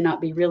that they may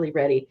not be really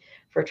ready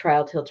for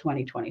trial till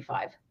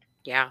 2025.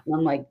 Yeah. And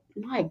I'm like,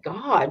 my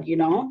God,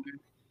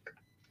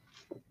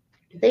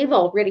 they've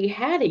already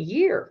had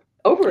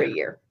over a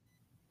year.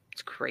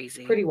 It's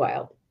crazy. Pretty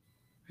wild.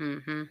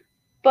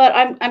 But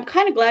I'm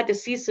kind of glad to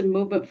see some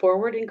movement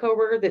forward in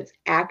Kohberger that's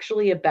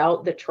actually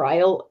about the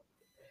trial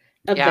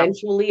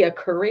eventually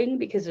occurring,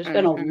 because there's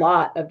been a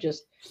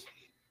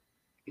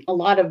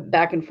lot of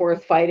back and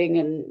forth fighting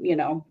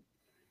and,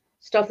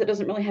 stuff that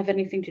doesn't really have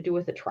anything to do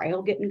with the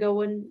trial getting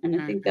going. And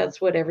I think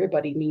that's what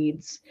everybody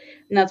needs.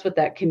 And that's what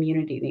that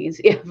community needs.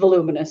 Yeah,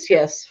 voluminous.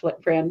 Yes,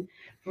 Fran.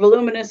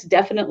 Voluminous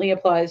definitely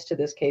applies to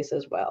this case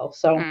as well.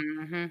 So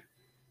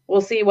we'll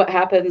see what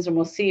happens, and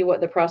we'll see what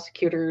the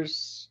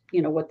prosecutors,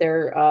 what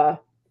their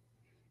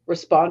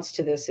response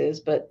to this is.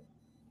 But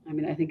I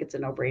mean, I think it's a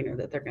no-brainer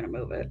that they're going to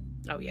move it.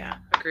 Oh yeah,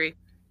 agree.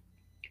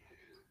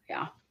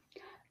 Yeah.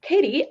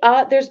 Katie,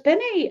 there's been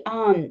a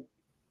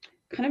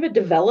kind of a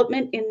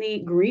development in the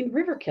Green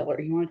River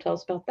killer. You want to tell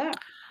us about that?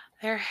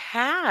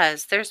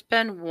 There's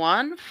been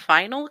one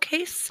final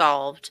case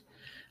solved.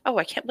 Oh,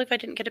 I can't believe I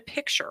didn't get a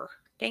picture.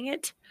 Dang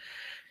it.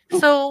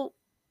 So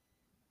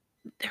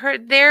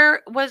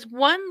there was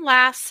one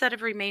last set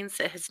of remains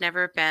that has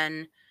never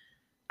been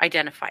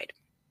identified.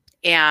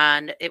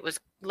 And it was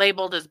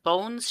labeled as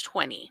Bones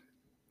 20.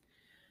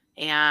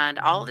 And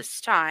all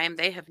this time,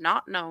 they have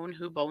not known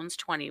who Bones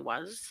 20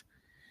 was.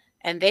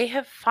 And they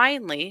have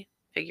finally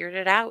figured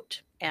it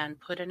out and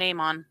put a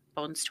name on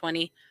Bones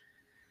 20.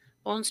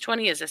 Bones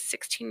 20 is a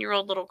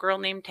 16-year-old little girl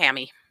named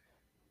Tammy.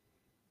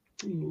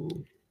 Wow.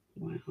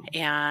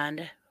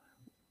 And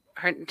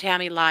her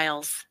Tammy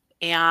Lyles.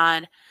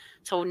 And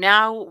so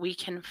now we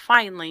can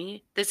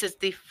finally, this is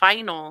the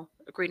final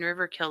Green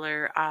River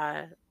killer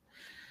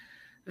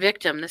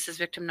victim. This is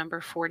victim number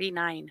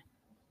 49.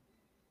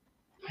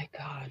 My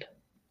God.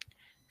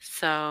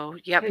 So,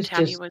 yep,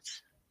 Tammy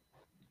was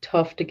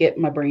tough to get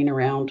my brain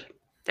around.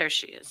 There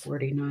she is.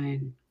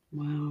 49.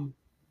 Wow.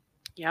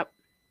 Yep.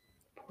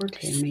 Poor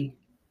Tammy.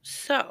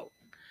 So,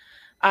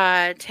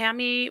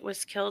 Tammy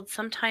was killed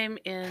sometime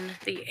in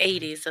the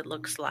 80s, it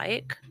looks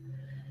like.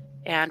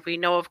 And we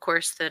know, of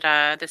course,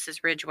 that this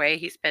is Ridgway.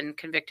 He's been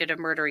convicted of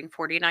murdering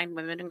 49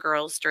 women and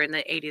girls during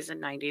the 80s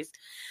and 90s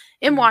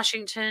in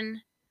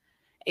Washington.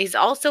 He's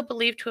also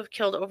believed to have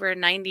killed over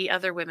 90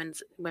 other women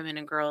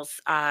and girls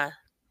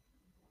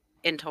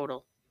in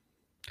total.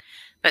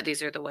 But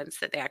these are the ones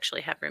that they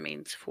actually have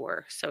remains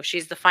for. So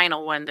she's the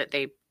final one that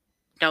they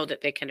know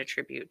that they can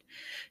attribute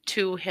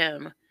to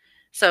him.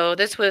 So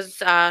this was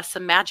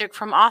some magic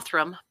from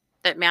Othram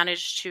that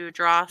managed to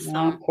draw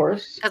some, of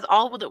course, because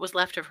all that was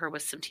left of her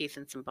was some teeth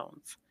and some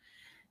bones.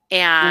 Oh my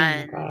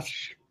And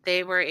gosh.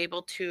 they were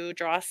able to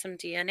draw some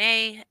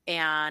DNA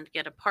and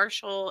get a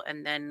partial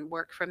and then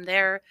work from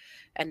there.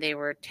 And they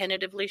were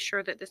tentatively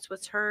sure that this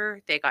was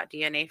her. They got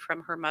DNA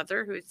from her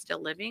mother, who is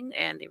still living,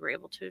 and they were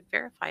able to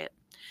verify it.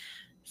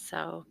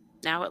 So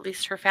now at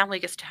least her family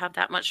gets to have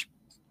that much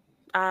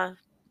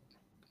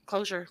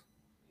closure.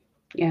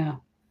 Yeah.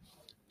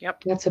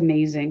 Yep. That's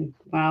amazing.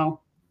 Wow.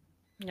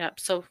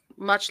 Yep. So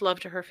much love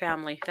to her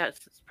family. That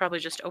probably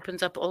just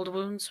opens up old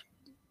wounds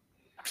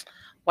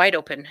wide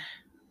open.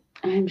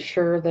 I'm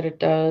sure that it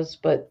does,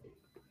 but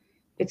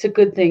it's a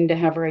good thing to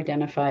have her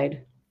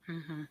identified.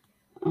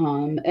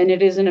 Mm-hmm. And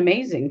it is an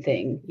amazing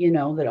thing,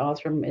 that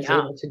Othram is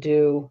Yeah. able to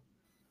do,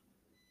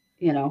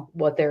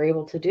 what they're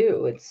able to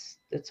do. It's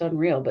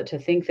unreal. But to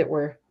think that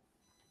we're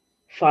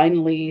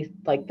finally,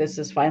 like, this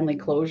is finally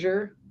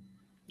closure.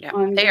 Yeah.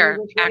 on They Gary are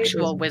Ridgway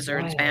actual is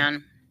wizards, wild.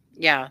 man.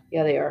 Yeah.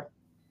 Yeah, they are.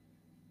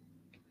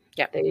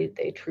 Yeah.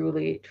 They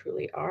truly,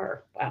 truly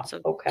are. Wow. So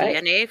Okay.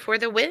 DNA for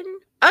the win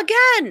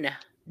again.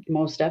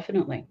 Most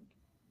definitely.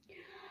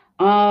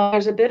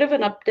 There's a bit of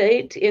an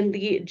update in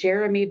the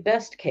Jeremy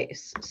Best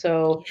case.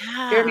 So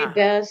Jeremy Yeah.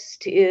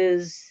 Best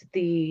this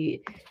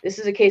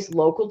is a case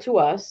local to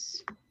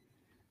us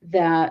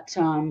that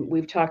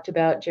we've talked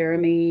about.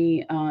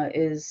 Jeremy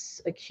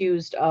is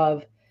accused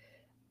of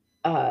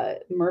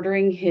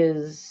murdering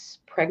his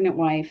pregnant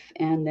wife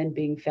and then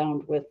being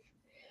found with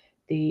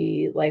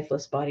the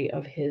lifeless body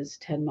of his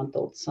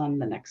 10-month-old son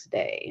the next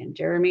day. And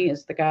Jeremy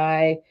is the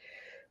guy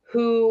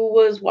who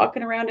was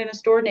walking around in a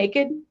store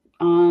naked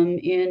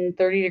in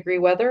 30-degree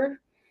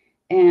weather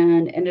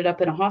and ended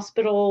up in a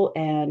hospital,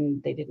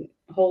 and they didn't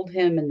hold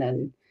him. And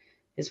then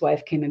his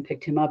wife came and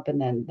picked him up. And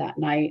then that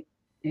night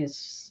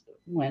is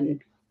when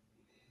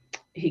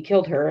he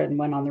killed her and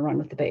went on the run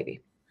with the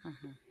baby,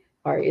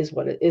 or is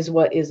what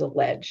is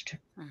alleged.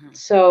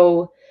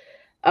 So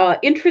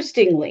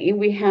interestingly,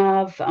 we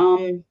have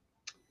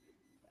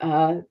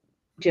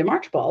Jim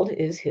Archibald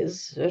is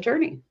his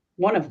attorney,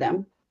 one of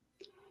them,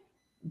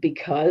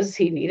 because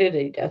he needed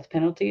a death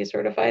penalty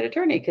certified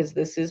attorney, because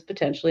this is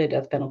potentially a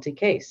death penalty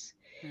case.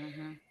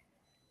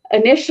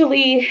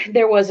 Initially,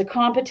 there was a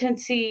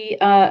competency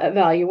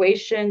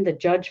evaluation. The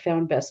judge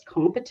found Best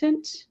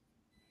competent.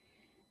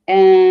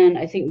 And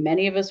I think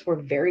many of us were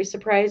very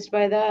surprised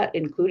by that,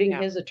 including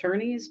his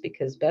attorneys,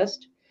 because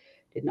Best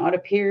did not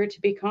appear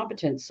to be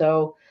competent.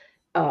 So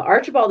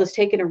Archibald has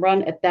taken a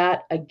run at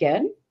that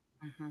again.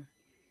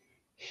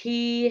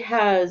 He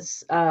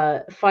has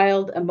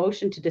filed a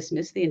motion to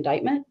dismiss the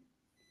indictment.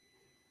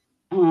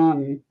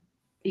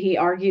 He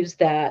argues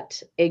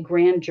that a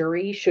grand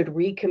jury should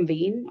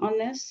reconvene on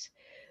this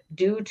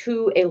due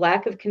to a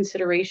lack of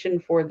consideration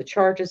for the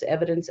charges,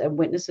 evidence, and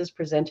witnesses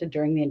presented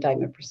during the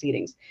indictment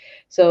proceedings.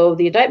 So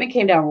the indictment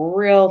came down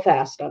real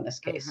fast on this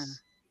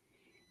case.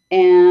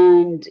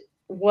 And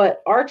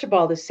what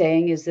Archibald is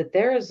saying is that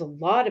there is a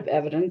lot of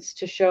evidence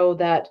to show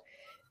that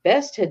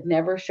Best had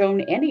never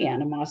shown any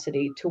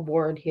animosity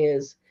toward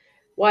his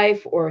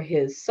wife or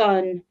his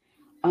son,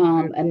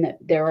 and that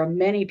there are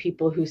many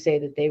people who say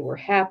that they were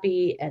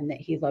happy and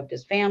that he loved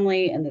his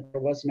family, and that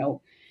there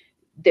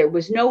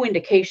was no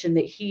indication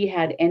that he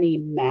had any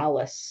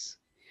malice.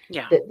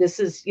 That this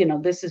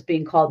is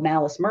being called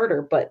malice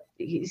murder, but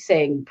he's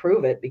saying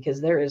prove it,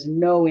 because there is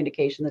no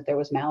indication that there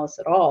was malice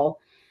at all.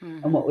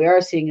 And what we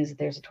are seeing is that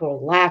there's a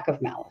total lack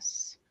of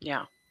malice.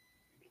 Yeah.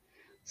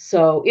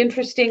 So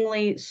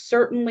interestingly,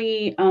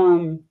 certainly.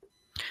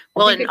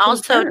 Well, and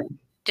also,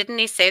 didn't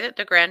he say that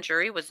the grand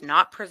jury was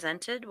not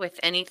presented with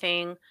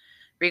anything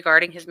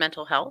regarding his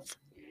mental health?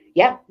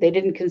 Yeah, they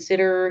didn't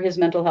consider his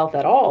mental health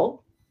at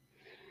all.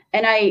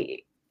 And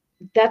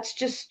that's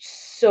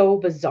just so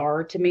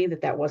bizarre to me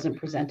that wasn't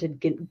presented,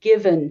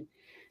 given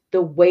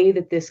the way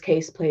that this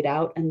case played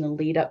out and the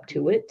lead up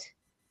to it.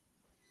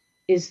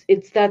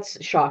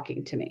 That's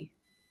shocking to me.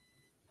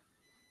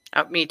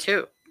 Me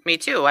too.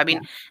 I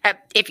mean,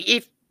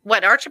 if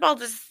what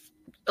Archibald is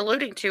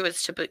alluding to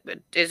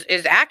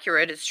is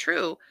accurate, is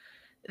true,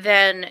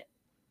 then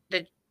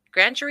the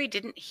grand jury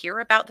didn't hear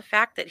about the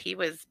fact that he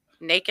was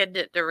naked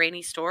at the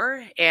Rainey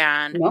store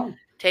and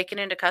taken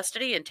into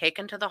custody and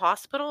taken to the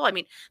hospital. I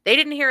mean, they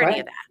didn't hear any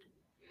of that.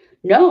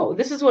 No,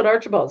 this is what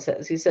Archibald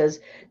says. He says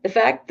the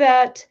fact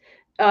that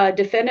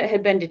defendant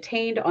had been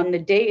detained on the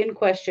day in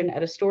question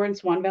at a store in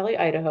Swan Valley,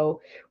 Idaho,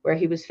 where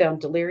he was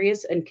found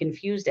delirious and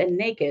confused and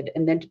naked,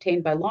 and then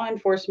detained by law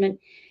enforcement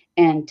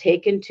and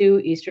taken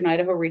to Eastern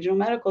Idaho Regional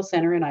Medical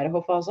Center in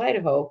Idaho Falls,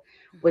 Idaho,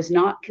 was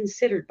not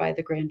considered by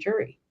the grand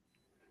jury.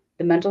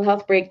 The mental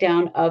health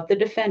breakdown of the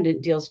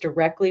defendant deals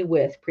directly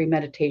with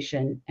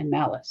premeditation and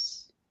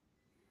malice,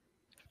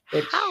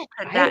 which How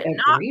could I that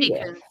not agree be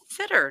with,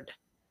 considered?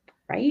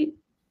 right?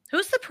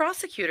 Who's the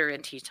prosecutor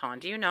in Teton?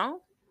 Do you know?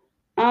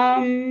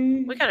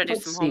 We got to do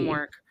Let's some see.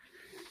 homework.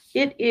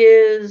 It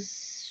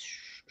is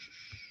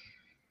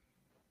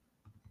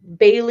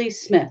Bailey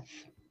Smith,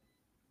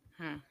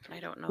 I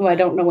don't know. who I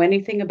don't know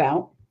anything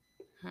about.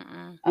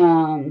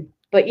 Mm-mm.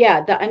 But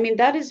yeah, I mean,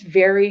 that is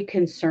very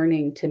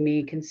concerning to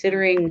me,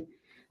 considering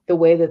the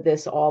way that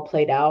this all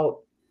played out.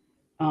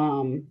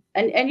 And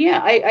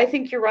yeah, I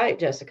think you're right,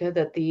 Jessica,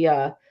 that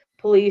the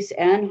police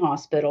and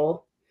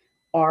hospital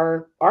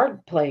are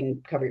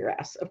playing cover your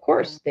ass. Of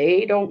course,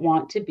 they don't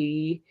want to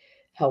be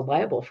held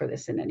liable for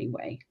this in any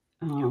way.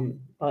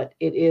 But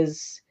it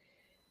is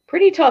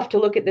pretty tough to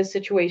look at this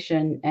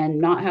situation and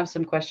not have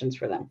some questions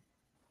for them.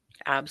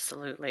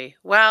 Absolutely.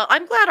 Well,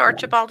 I'm glad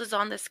Archibald is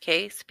on this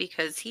case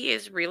because he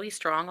is really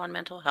strong on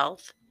mental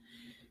health.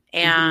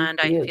 And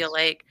I he feel is.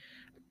 like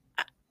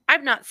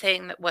I'm not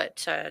saying that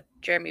what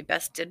Jeremy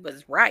Best did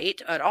was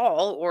right at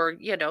all, or,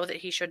 that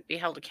he shouldn't be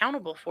held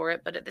accountable for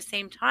it. But at the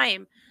same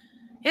time,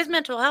 his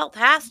mental health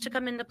has to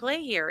come into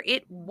play here.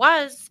 It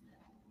was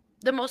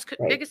the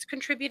Right. biggest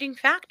contributing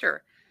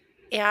factor.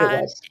 It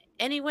And was.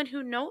 anyone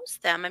who knows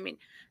them, I mean,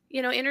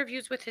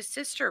 interviews with his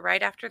sister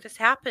right after this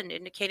happened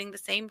indicating the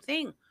same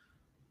thing.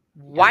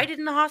 Why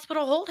didn't the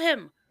hospital hold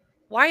him?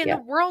 Why in the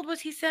world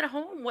was he sent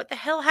home? What the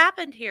hell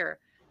happened here?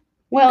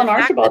 Well, The and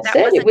fact Archibald that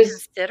said it wasn't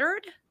was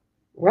considered?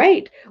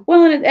 right.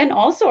 Well, and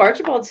also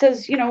Archibald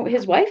says,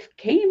 his wife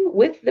came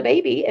with the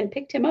baby and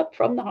picked him up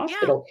from the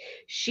hospital.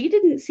 She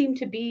didn't seem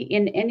to be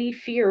in any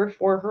fear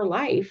for her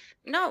life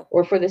No.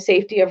 or for the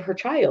safety of her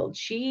child.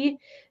 She,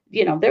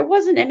 there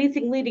wasn't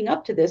anything leading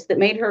up to this that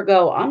made her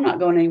go, I'm not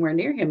going anywhere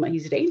near him.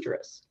 He's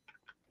dangerous.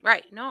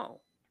 Right.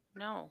 No.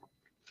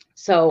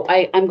 So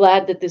I'm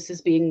glad that this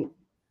is being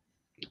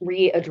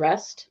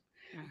readdressed.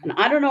 And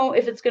I don't know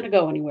if it's going to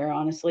go anywhere,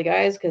 honestly,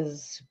 guys,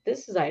 because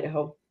this is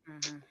Idaho.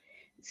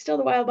 It's still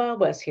the wild, wild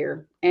west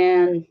here.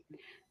 And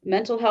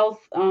mental health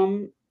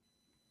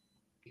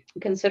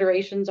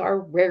considerations are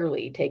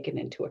rarely taken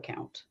into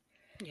account,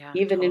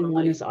 even in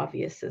one as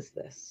obvious as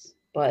this.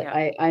 But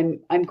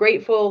I'm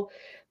grateful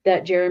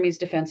that Jeremy's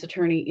defense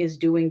attorney is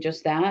doing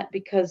just that,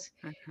 because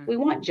we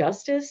want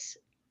justice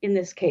in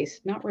this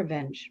case, not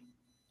revenge.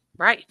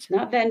 Right.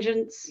 Not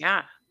vengeance.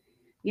 Yeah.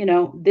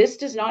 This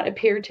does not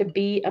appear to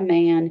be a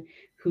man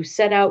who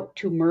set out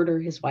to murder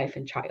his wife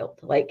and child.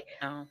 Like,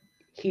 no.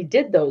 He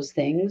did those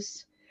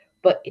things,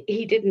 but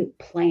he didn't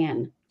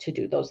plan to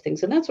do those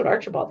things. And that's what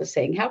Archibald is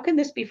saying. How can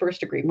this be first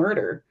degree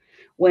murder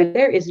when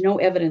there is no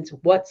evidence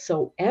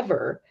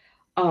whatsoever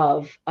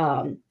of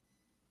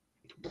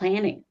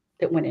planning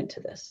that went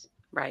into this?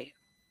 Right.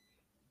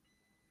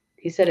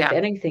 He said, if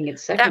anything,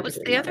 it's second That was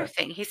degree the murder. other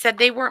thing. He said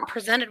they weren't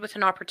presented with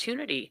an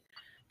opportunity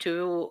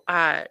to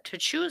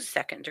choose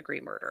second degree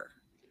murder.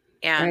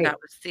 And that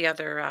was the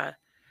other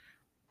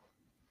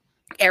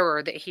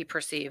error that he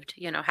perceived,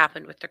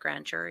 happened with the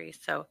grand jury.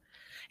 So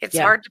it's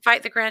hard to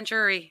fight the grand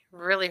jury,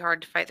 really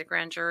hard to fight the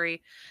grand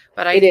jury.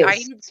 But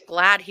I'm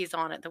glad he's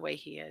on it the way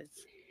he is.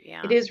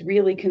 Yeah. It is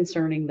really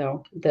concerning,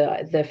 though,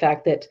 the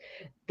fact that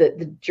the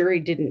grand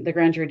jury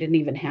didn't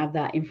even have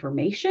that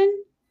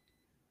information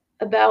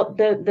about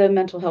the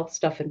mental health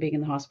stuff and being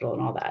in the hospital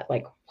and all that.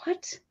 Like,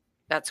 what?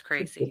 That's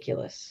crazy. It's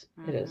ridiculous.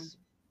 It is.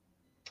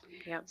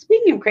 Yeah.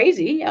 Speaking of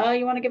crazy,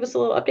 you want to give us a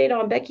little update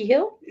on Becky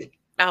Hill?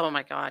 Oh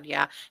my God,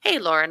 yeah. Hey,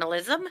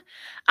 Laurenism.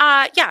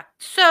 Yeah.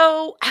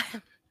 So,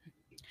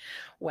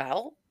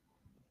 well,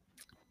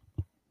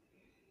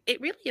 it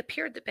really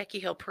appeared that Becky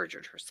Hill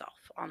perjured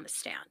herself on the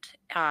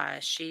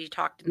stand. She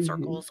talked in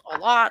circles a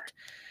lot.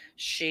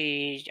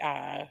 She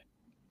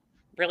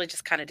really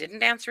just kind of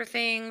didn't answer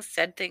things,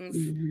 said things,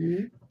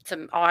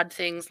 some odd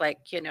things like,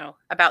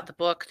 about the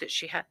book that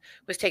she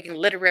was taking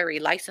literary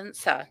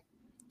license to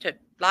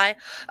lie.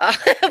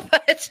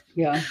 But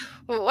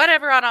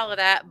whatever on all of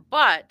that.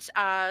 But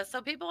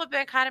so people have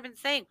been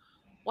saying,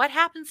 what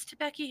happens to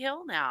Becky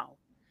Hill now?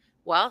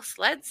 Well,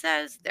 SLED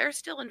says they're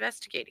still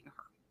investigating her.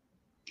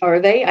 Are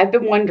they? I've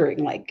been wondering,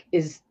 like,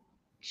 is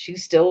she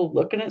still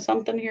looking at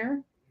something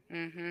here?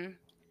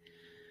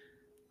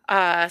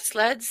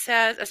 SLED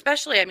says,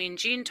 especially,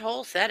 Jean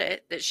Toll said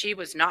it, that she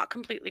was not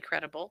completely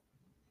credible.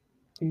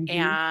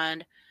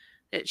 And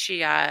that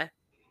she, had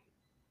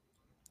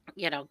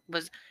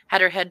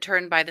her head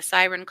turned by the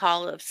siren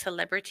call of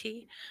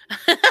celebrity.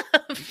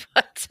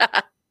 But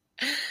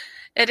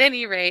at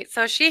any rate,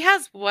 so she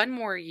has one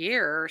more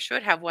year, or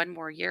should have one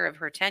more year of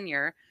her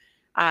tenure,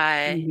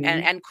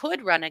 and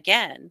could run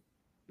again,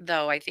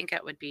 though I think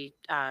it would be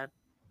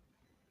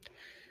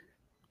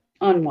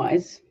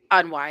unwise.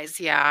 unwise,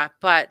 yeah.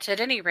 But at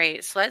any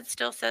rate, SLED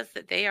still says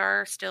that they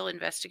are still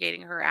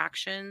investigating her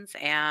actions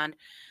and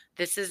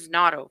this is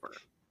not over.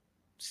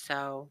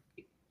 So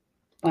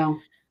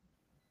Well,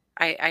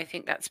 I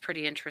think that's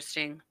pretty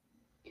interesting.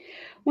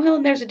 well,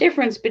 and there's a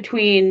difference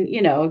between,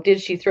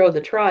 did she throw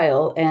the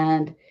trial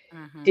and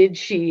Hmm. did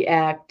she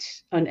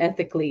act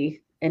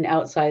unethically and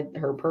outside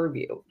her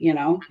purview?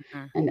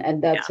 Hmm. And Yeah.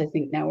 that's, I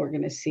think now we're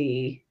going to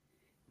see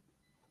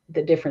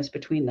the difference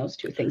between those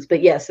two things.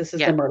 But yes, this is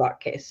Yeah. the Murdoch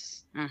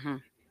case. Hmm. Yep.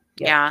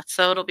 Yeah.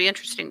 So it'll be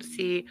interesting to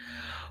see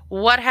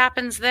what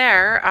happens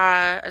there.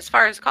 As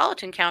far as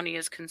Colleton County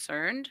is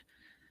concerned,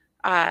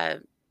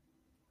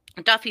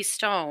 Duffy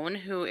Stone,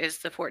 who is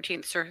the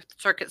 14th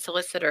Circuit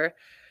solicitor,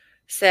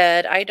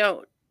 said, I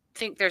don't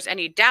think there's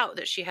any doubt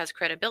that she has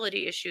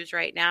credibility issues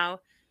right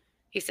now.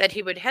 He said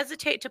he would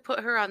hesitate to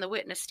put her on the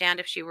witness stand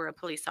if she were a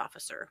police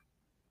officer.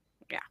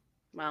 Yeah.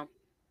 Well,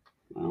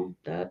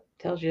 that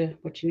tells you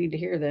what you need to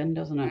hear then,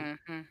 doesn't it?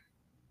 mm-hmm.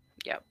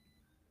 Yep.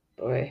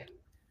 Boy.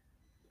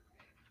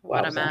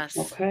 What a Wowza. mess.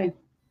 Okay.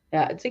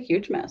 Yeah, it's a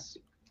huge mess.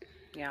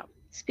 Yeah.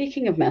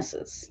 Speaking of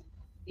messes,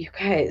 you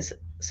guys,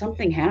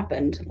 something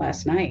happened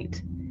last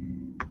night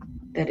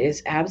that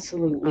is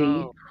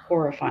absolutely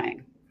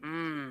horrifying.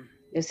 Mm.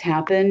 This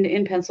happened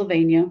in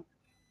Pennsylvania.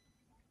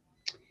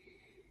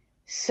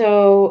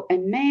 So a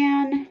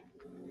man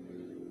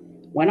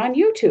went on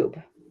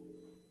YouTube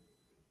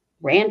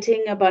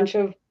ranting a bunch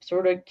of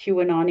sort of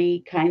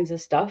QAnon-y kinds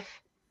of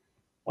stuff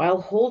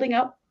while holding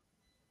up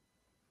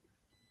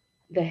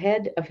the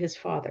head of his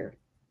father.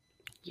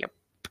 Yep.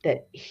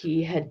 That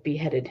he had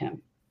beheaded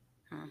him.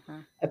 Mm-hmm.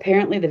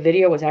 Apparently the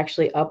video was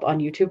actually up on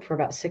YouTube for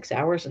about 6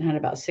 hours and had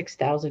about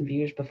 6,000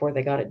 views before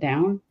they got it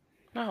down.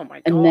 Oh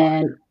my God. And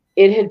then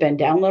it had been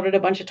downloaded a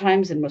bunch of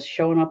times and was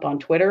showing up on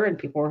Twitter, and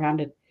people were around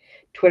it.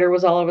 Twitter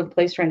was all over the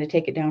place trying to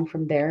take it down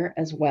from there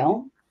as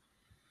well.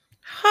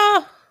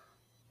 Huh.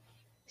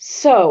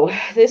 So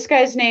this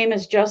guy's name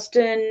is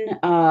Justin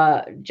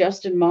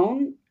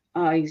Moan.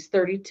 He's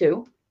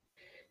 32.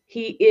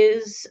 He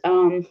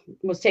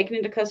was taken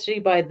into custody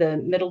by the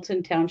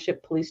Middleton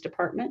Township Police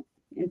Department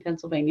in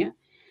Pennsylvania,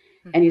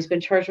 Mm-hmm. and he's been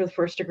charged with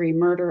first-degree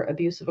murder,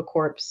 abuse of a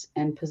corpse,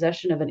 and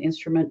possession of an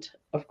instrument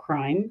of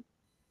crime.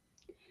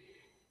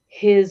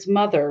 His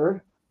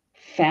mother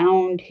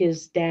found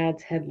his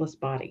dad's headless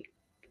body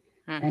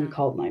and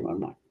called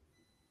 911.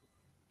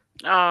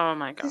 Oh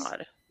my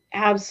God.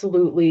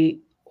 Absolutely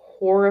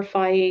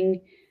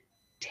horrifying,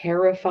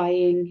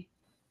 terrifying.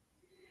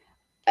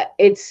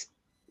 It's,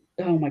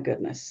 oh my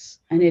goodness.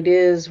 And it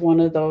is one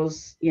of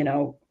those,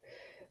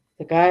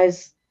 the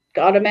guy's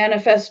got a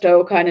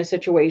manifesto kind of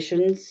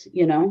situations.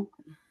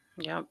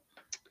 Yep.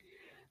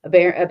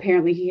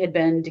 Apparently he had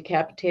been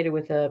decapitated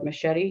with a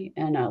machete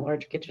and a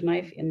large kitchen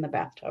knife in the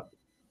bathtub.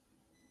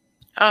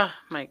 Oh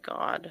my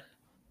God.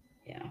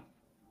 Yeah.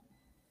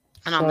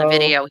 And on the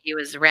video, he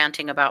was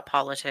ranting about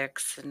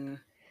politics and.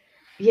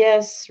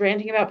 Yes,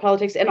 ranting about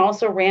politics and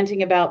also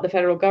ranting about the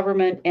federal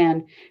government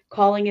and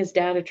calling his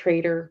dad a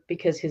traitor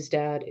because his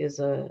dad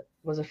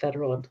was a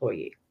federal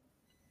employee.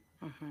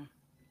 Mm-hmm.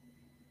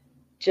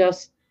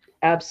 Just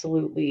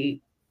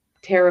absolutely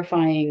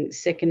terrifying,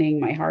 sickening.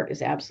 My heart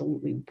is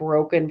absolutely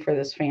broken for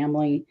this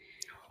family.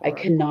 Horrible.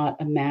 I cannot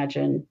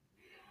imagine.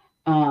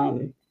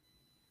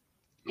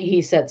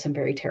 He said some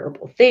very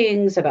terrible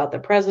things about the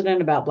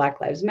president, about Black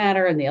Lives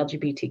Matter and the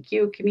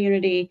LGBTQ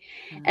community,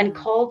 and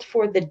called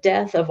for the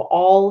death of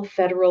all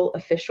federal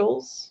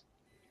officials.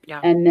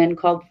 Yeah. And then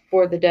called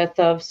for the death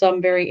of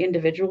some very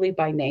individually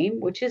by name,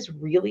 which is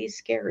really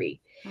scary.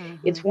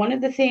 Mm-hmm. It's one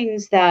of the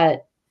things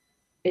that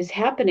is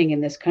happening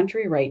in this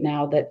country right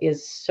now that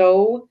is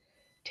so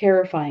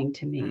terrifying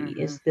to me,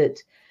 is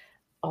that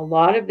a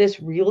lot of this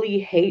really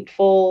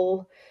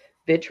hateful,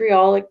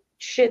 vitriolic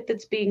shit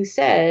that's being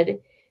said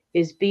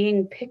is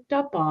being picked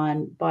up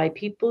on by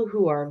people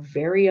who are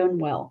very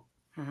unwell.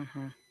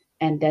 Mm-hmm.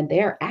 And then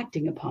they're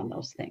acting upon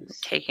those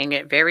things. Taking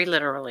it very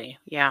literally.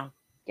 Yeah.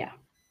 Yeah.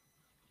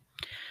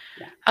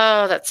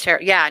 Oh, that's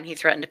terrible. Yeah, and he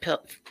threatened to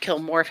kill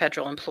more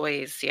federal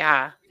employees.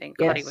 Yeah. Thank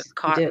God he was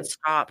caught and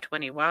stopped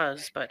when he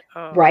was. But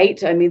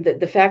Right. I mean,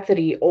 the fact that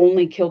he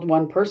only killed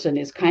one person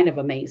is kind of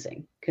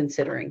amazing,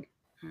 considering.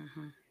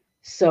 Mm-hmm.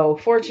 So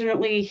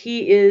fortunately,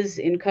 he is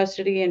in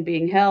custody and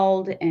being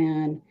held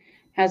and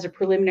has a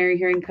preliminary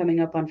hearing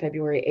coming up on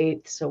February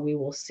 8th. So we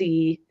will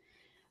see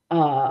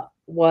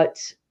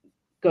what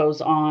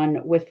goes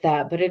on with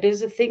that. But it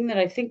is a thing that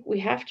I think we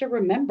have to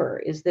remember,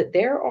 is that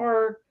there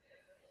are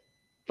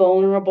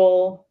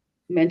vulnerable,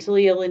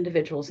 mentally ill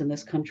individuals in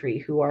this country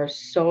who are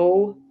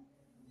so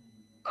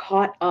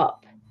caught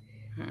up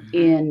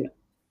in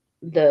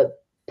the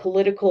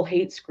political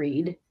hate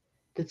screed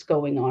that's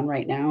going on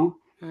right now.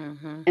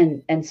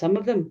 And some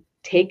of them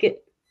take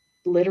it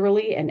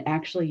literally and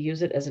actually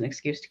use it as an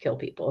excuse to kill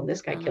people. And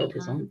this guy killed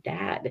his own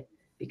dad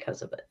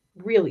because of it.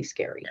 Really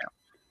scary. Yeah.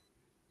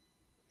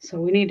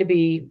 So we need to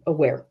be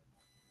aware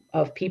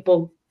of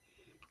people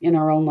in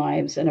our own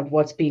lives and of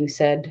what's being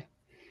said,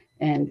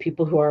 and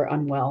people who are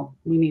unwell.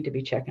 We need to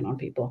be checking on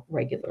people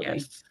regularly.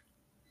 Yes.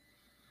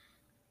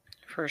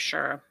 For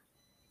sure.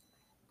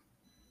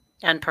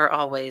 And per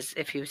always,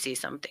 if you see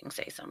something,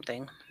 say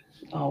something.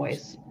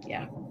 Always.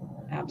 Yeah,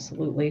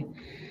 absolutely.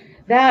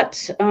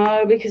 That,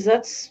 because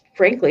that's,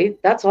 frankly,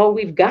 that's all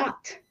we've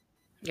got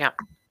Yeah.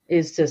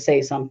 is to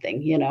say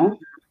something, you know?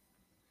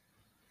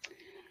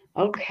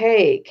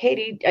 Okay,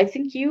 Katie, I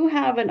think you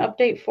have an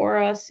update for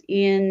us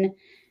in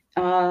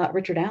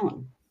Richard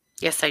Allen.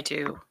 Yes, I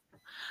do.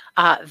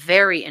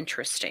 Very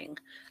interesting.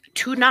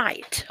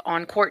 Tonight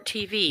on Court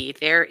TV,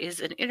 there is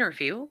an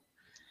interview.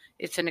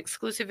 It's an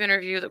exclusive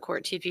interview that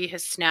Court TV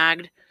has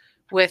snagged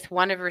with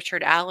one of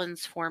Richard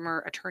Allen's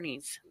former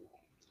attorneys.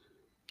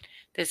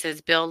 This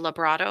is Bill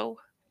Labrato.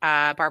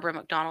 Barbara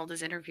McDonald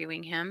is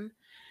interviewing him.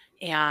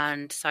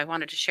 And so I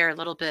wanted to share a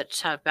little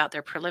bit about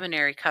their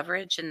preliminary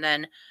coverage and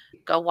then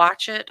go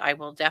watch it. I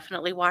will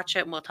definitely watch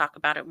it and we'll talk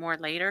about it more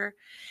later.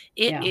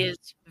 It Yeah.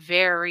 is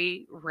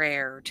very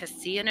rare to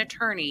see an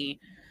attorney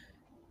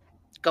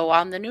go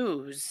on the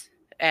news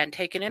and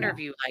take an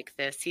interview like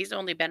this. He's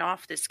only been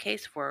off this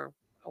case for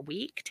a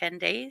week, 10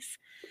 days,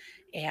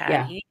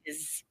 and he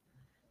is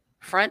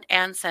front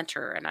and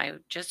center. And I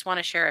just want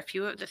to share a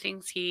few of the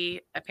things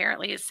he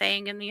apparently is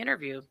saying in the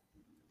interview.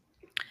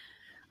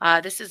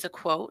 This is a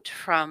quote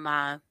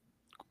from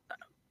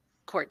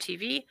Court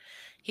TV.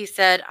 He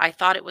said, "I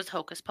thought it was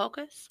hocus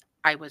pocus.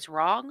 I was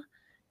wrong.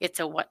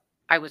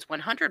 I was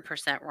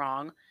 100%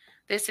 wrong.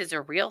 This is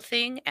a real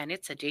thing and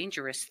it's a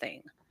dangerous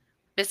thing."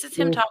 This is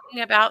him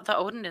talking about the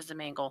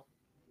Odinism angle.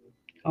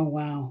 Oh,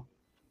 wow.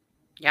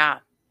 Yeah.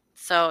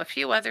 So a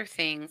few other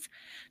things.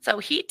 So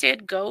he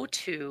did go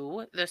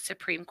to the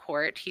Supreme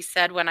Court. He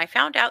said, when I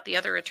found out the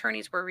other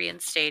attorneys were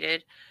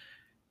reinstated,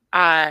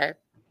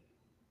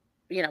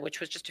 which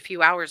was just a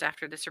few hours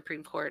after the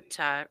Supreme Court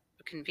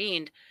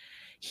convened,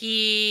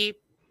 the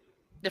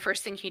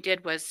first thing he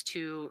did was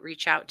to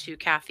reach out to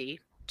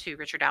Kathy, to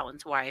Richard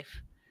Allen's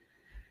wife.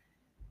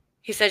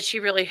 He said she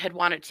really had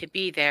wanted to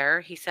be there.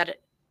 He said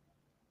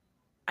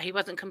he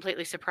wasn't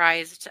completely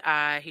surprised.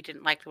 He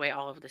didn't like the way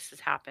all of this has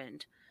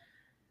happened.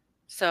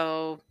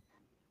 So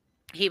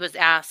he was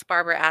asked,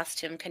 Barbara asked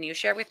him, "Can you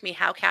share with me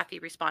how Kathy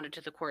responded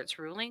to the court's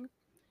ruling?"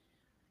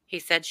 He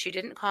said she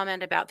didn't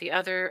comment about the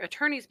other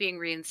attorneys being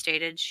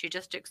reinstated. She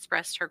just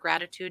expressed her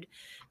gratitude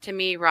to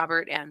me,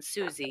 Robert, and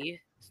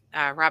Susie.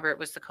 Robert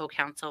was the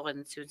co-counsel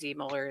and Susie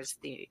Mueller is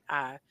the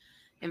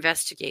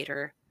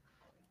investigator.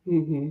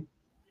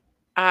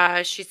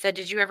 Mm-hmm. She said,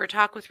 "Did you ever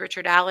talk with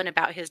Richard Allen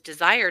about his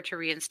desire to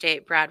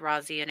reinstate Brad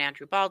Rossi and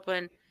Andrew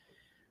Baldwin?"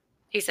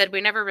 He said,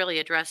 "We never really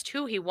addressed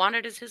who he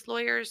wanted as his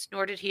lawyers,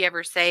 nor did he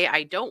ever say,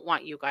 'I don't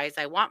want you guys,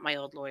 I want my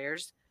old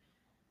lawyers.'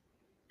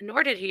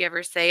 Nor did he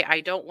ever say,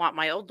 'I don't want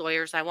my old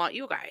lawyers, I want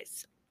you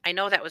guys.' I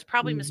know that was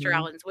probably Mr.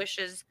 Allen's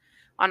wishes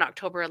on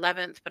October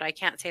 11th, but I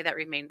can't say that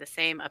remained the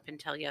same up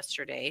until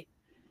yesterday."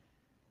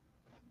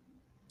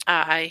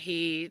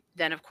 He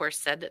then, of course,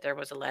 said that there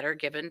was a letter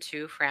given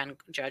to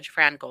Judge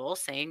Fran Gohl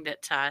saying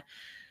that,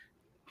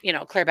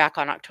 clear back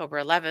on October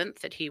 11th,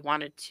 that he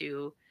wanted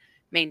to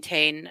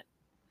maintain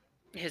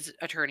his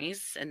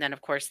attorneys. And then,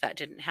 of course, that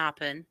didn't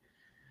happen.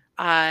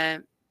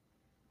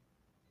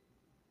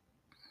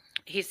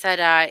 He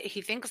said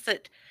he thinks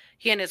that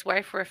he and his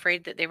wife were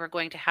afraid that they were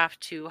going to have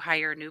to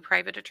hire new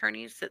private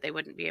attorneys that they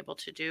wouldn't be able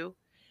to do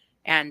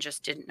and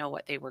just didn't know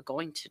what they were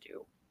going to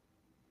do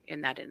in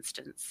that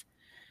instance.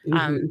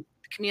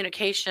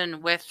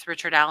 Communication with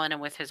Richard Allen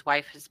and with his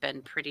wife has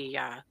been pretty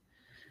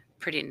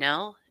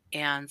nil.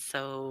 And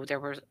so there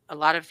were a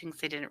lot of things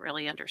they didn't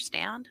really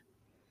understand.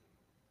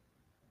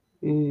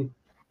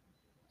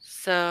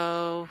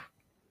 So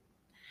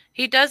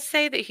he does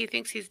say that he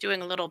thinks he's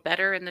doing a little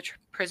better in the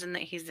prison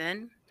that he's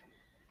in.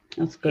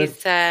 That's good. He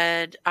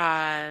said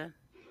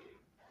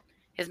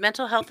his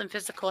mental health and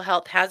physical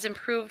health has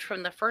improved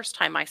from the first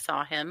time I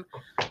saw him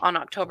on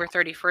October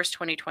 31st,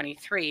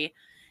 2023.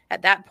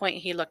 At that point,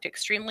 he looked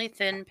extremely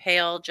thin,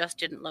 pale, just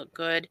didn't look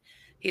good.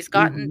 He's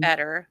gotten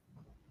better.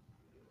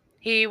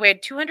 He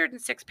weighed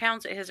 206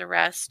 pounds at his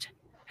arrest,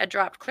 had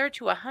dropped clear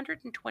to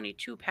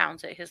 122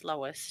 pounds at his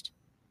lowest.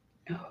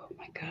 Oh,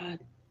 my God.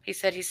 He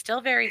said he's still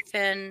very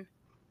thin,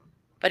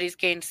 but he's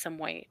gained some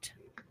weight.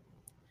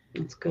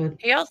 That's good.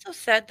 He also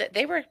said that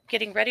they were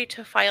getting ready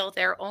to file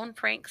their own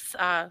Frank's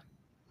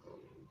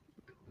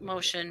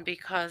motion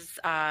because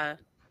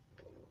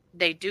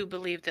they do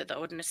believe that the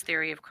Odinist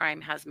theory of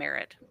crime has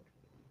merit.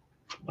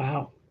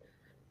 Wow.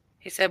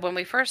 He said, when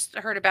we first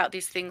heard about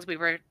these things,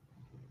 when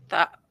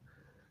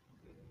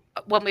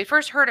we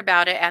first heard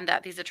about it and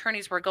that these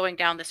attorneys were going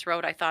down this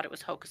road, I thought it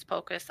was hocus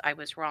pocus. I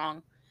was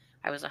wrong.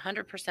 I was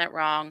 100%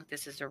 wrong.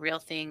 This is a real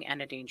thing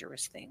and a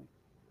dangerous thing.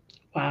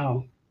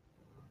 Wow.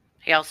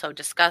 He also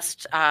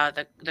discussed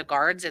the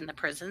guards in the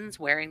prisons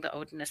wearing the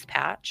Odinist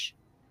patch.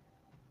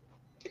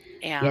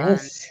 And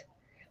yes.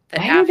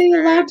 Why are they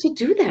allowed to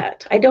do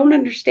that? I don't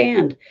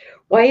understand.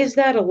 Why is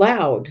that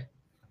allowed?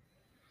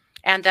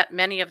 And that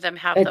many of them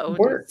have the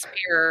Odin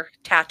spear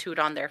tattooed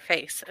on their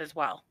face as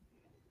well.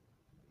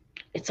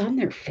 It's on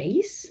their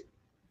face?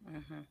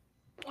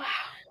 Wow.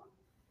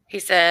 He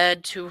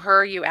said to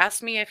her, "You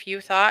asked me if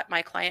you thought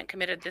my client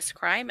committed this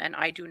crime, and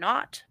I do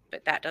not,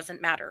 but that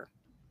doesn't matter."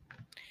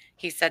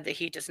 He said that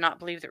he does not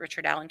believe that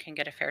Richard Allen can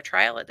get a fair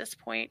trial at this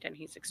point, and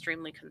he's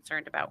extremely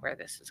concerned about where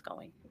this is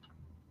going.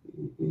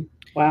 Mhm.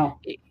 Wow.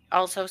 He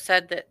also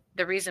said that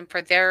the reason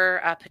for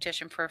their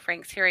petition for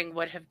Frank's hearing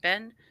would have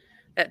been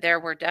that there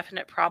were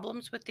definite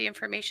problems with the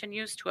information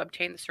used to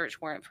obtain the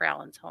search warrant for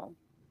Allen's home.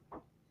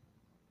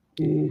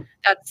 Mm.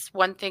 That's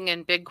one thing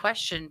in big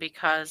question,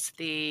 because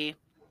the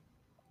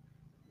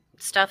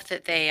stuff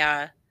that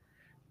they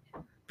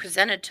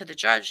presented to the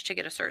judge to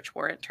get a search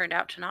warrant turned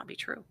out to not be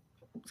true.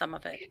 Some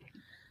of it.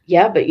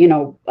 Yeah, but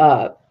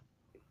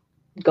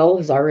Gull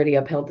has already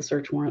upheld the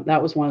search warrant.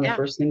 That was one of the Yeah.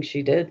 first things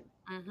she did.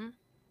 Mm-hmm.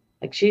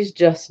 Like, she's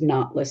just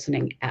not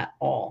listening at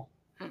all.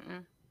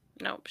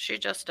 Nope, she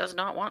just does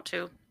not want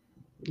to.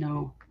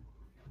 No.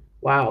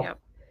 Wow. Yep.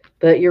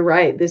 But you're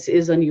right. This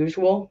is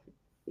unusual.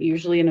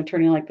 Usually an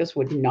attorney like this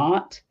would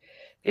not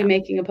be Yep.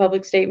 making a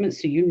public statement,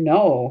 so you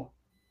know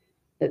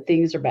that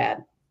things are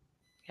bad.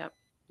 Yep.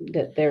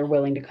 That they're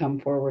willing to come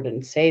forward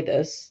and say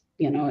this,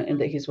 and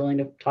that he's willing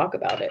to talk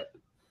about it.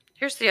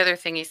 Here's the other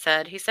thing he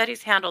said. He said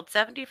he's handled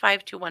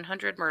 75 to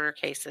 100 murder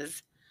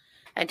cases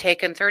and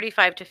taken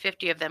 35 to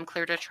 50 of them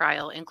clear to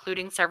trial,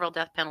 including several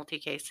death penalty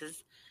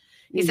cases.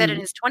 He said in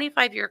his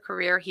 25-year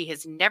career, he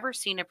has never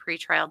seen a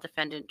pretrial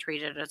defendant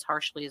treated as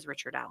harshly as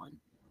Richard Allen.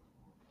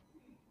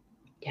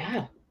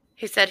 Yeah.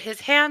 He said his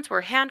hands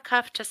were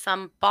handcuffed to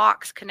some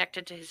box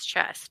connected to his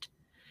chest.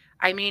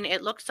 I mean,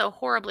 it looked so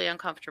horribly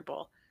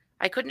uncomfortable.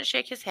 I couldn't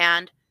shake his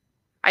hand.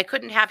 I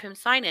couldn't have him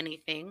sign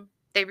anything.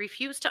 They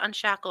refused to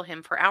unshackle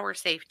him for our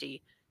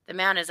safety. The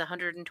man is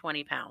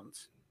 120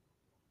 pounds.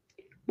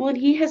 Well, and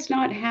he has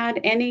not had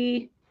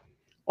any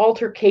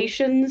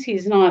altercations.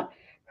 He's not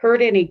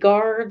hurt any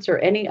guards or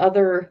any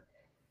other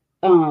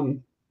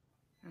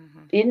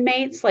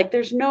inmates. Like,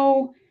 there's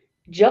no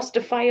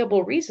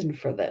justifiable reason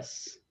for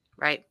this.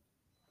 Right.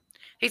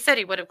 He said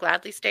he would have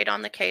gladly stayed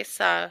on the case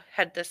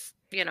had this,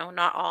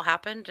 not all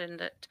happened,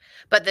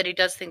 but that he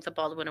does think that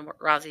Baldwin and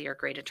Rozzi are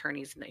great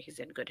attorneys and that he's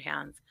in good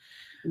hands.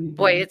 Mm-hmm.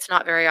 Boy, it's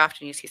not very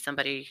often you see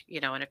somebody,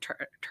 an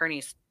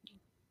attorney's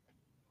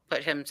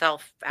put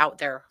himself out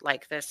there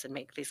like this and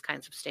make these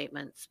kinds of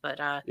statements. But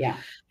yeah,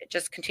 it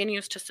just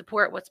continues to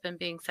support what's been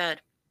being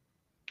said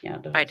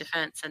by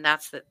defense. And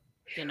that's that,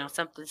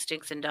 something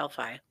stinks in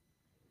Delphi.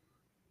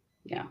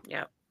 Yeah.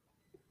 Yeah.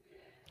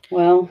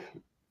 Well,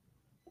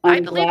 I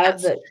believe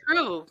that's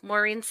true.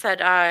 Maureen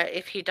said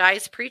if he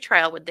dies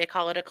pre-trial, would they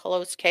call it a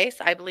closed case?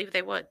 I believe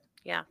they would.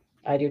 Yeah.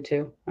 I do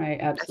too. I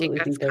absolutely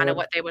think that's kind of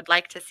what they would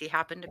like to see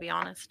happen, to be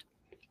honest.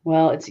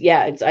 Well,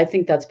 I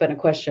think that's been a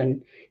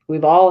question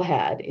we've all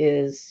had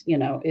is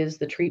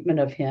the treatment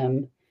of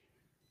him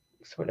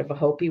sort of a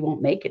hope he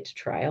won't make it to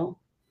trial,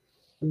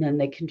 and then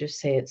they can just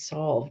say it's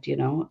solved,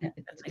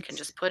 They can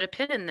just put a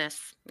pin in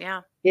this.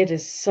 Yeah. It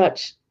is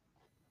such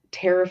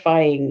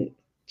terrifying,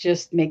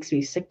 just makes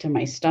me sick to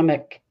my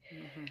stomach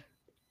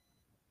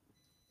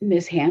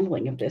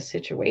mishandling of this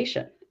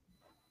situation.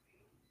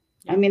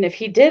 I mean, if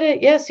he did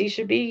it, yes, he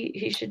should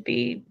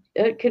be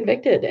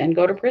convicted and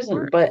go to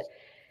prison, but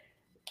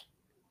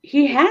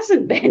he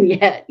hasn't been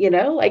yet,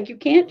 like you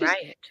can't just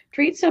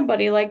treat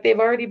somebody like they've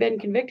already been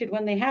convicted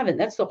when they haven't.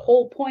 That's the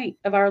whole point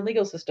of our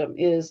legal system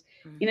is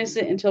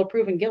innocent until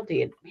proven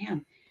guilty. And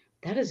man,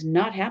 that is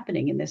not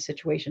happening in this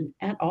situation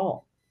at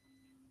all.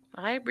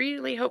 I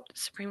really hope the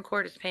Supreme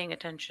Court is paying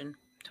attention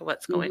to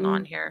what's going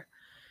on here,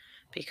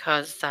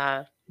 because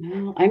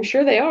well, I'm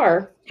sure they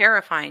are.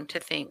 Terrifying to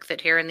think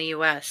that here in the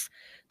U.S.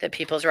 that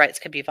people's rights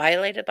could be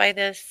violated by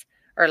this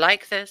or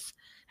like this,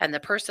 and the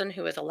person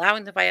who is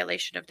allowing the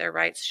violation of their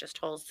rights just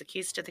holds the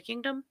keys to the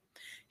kingdom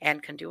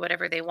and can do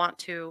whatever they want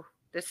to.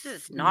 This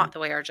is not the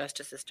way our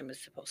justice system is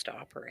supposed to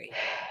operate.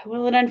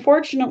 Well, and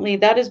unfortunately,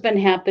 that has been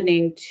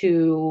happening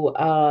to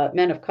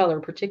men of color,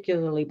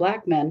 particularly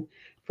Black men,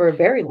 for a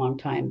very long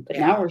time. But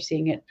now we're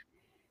seeing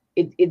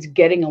it's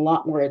getting a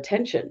lot more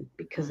attention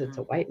because it's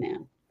a white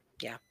man.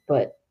 Yeah.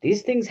 But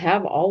these things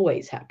have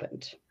always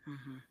happened.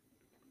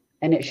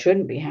 And it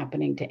shouldn't be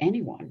happening to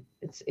anyone.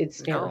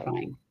 It's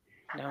terrifying.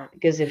 No.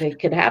 Because if it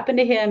could happen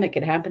to him, it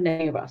could happen to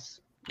any of us.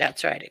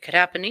 That's right. It could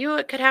happen to you.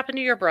 It could happen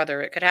to your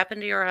brother. It could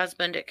happen to your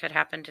husband. It could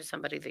happen to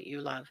somebody that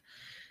you love.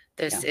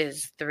 This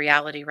is the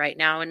reality right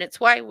now. And it's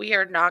why we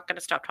are not going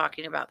to stop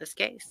talking about this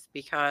case,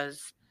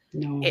 because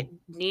it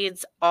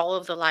needs all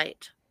of the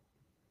light.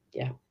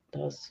 Yeah, it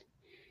does.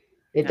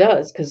 It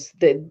does, because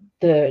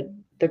the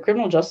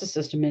criminal justice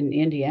system in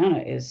Indiana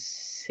is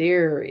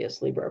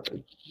seriously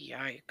broken.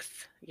 Yikes.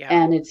 Yeah.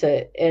 And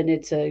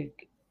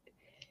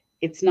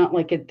it's not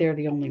like they're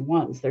the only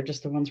ones. They're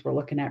just the ones we're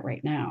looking at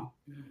right now.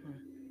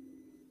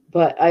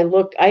 But I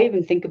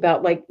even think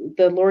about like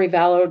the Lori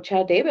Vallow,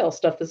 Chad Daybell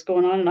stuff that's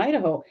going on in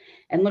Idaho,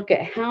 and look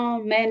at how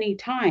many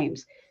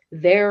times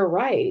their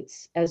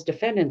rights as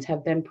defendants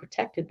have been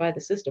protected by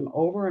the system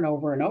over and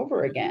over and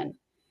over again.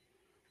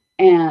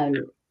 And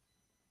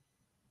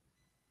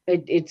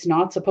it's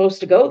not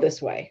supposed to go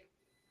this way.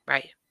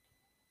 Right.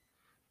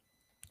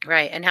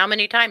 Right. And how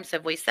many times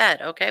have we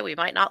said, okay, we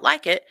might not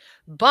like it,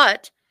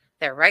 but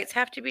Their rights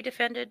have to be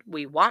defended.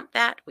 We want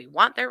that. We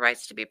want their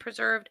rights to be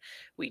preserved.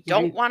 We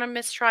don't Right. want a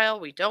mistrial.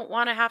 We don't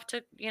want to have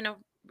to,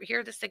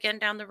 hear this again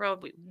down the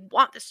road. We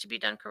want this to be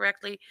done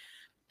correctly.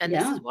 And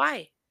this Yeah. is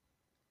why.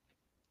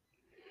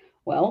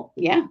 Well,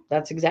 yeah,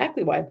 that's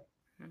exactly why.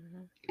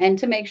 Mhm. And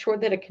to make sure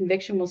that a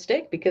conviction will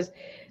stick, because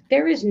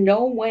there is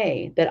no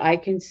way that I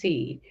can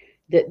see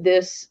that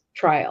this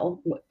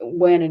trial,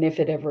 when and if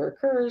it ever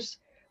occurs,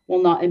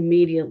 will not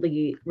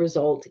immediately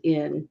result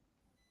in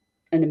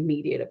an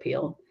immediate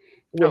appeal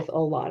with a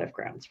lot of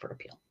grounds for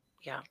appeal.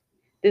 Yeah.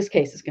 This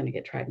case is going to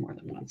get tried more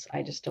than once.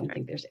 I just don't Right.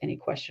 think there's any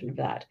question of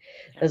that,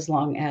 Yeah. as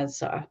long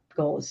as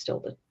Gull is still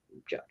the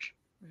judge.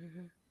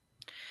 Mhm.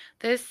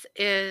 This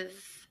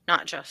is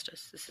not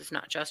justice. This is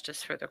not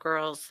justice for the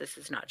girls. This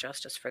is not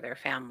justice for their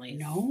families.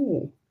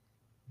 No.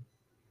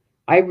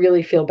 I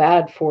really feel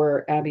bad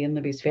for Abby and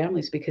Libby's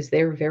families because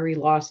they're very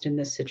lost in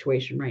this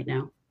situation right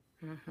now.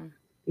 Mm-hmm.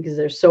 Because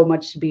there's so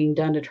much being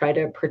done to try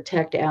to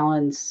protect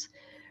Alan's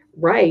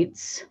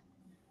rights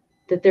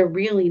that they're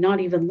really not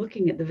even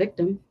looking at the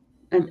victim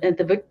and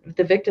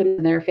the victim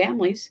and their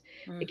families.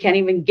 Mm-hmm. They can't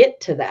even get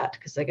to that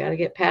because they got to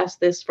get past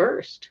this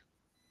first.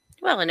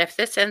 Well, and if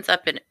this ends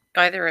up in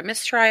either a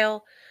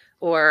mistrial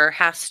or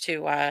has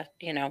to,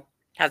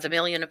 has a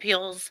million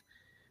appeals,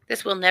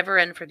 this will never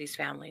end for these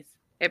families.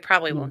 It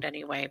probably won't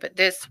anyway, but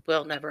this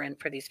will never end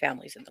for these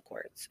families in the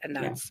courts. And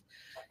that's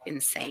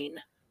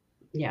insane.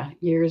 Yeah,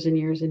 years and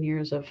years and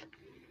years of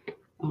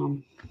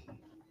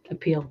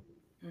appeal.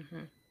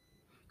 Mm-hmm.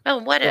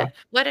 Well,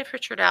 what if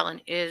Richard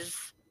Allen is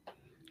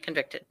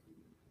convicted,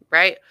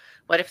 right?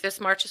 What if this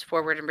marches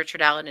forward and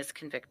Richard Allen is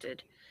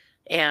convicted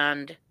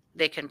and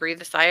they can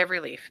breathe a sigh of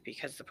relief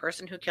because the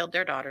person who killed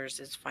their daughters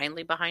is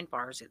finally behind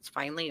bars. It's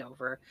finally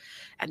over.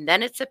 And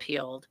then it's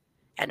appealed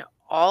and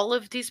all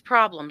of these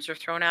problems are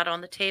thrown out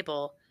on the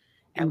table.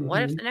 And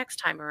what if the next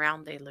time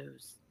around they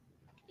lose?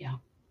 Yeah.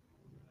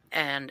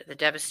 And the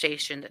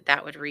devastation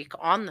that would wreak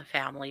on the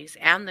families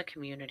and the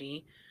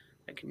community,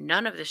 like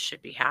none of this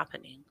should be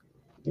happening.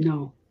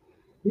 No.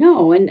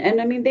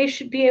 And I mean, they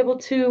should be able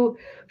to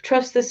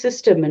trust the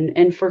system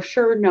and for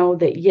sure know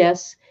that,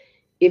 yes,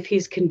 if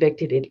he's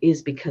convicted, it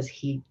is because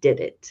he did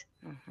it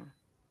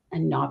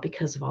and not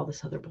because of all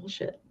this other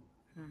bullshit.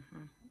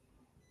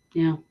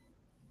 Yeah.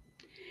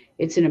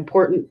 It's an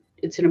important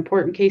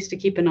case to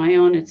keep an eye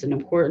on. It's an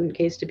important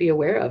case to be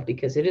aware of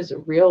because it is a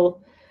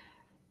real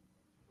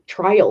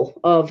trial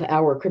of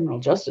our criminal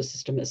justice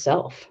system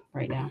itself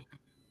right now.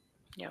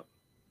 Yep.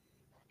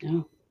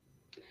 Yeah.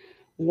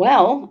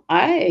 Well,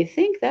 I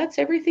think that's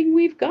everything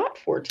we've got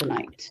for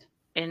tonight.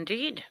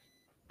 Indeed.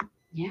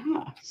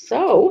 Yeah.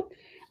 So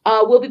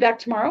we'll be back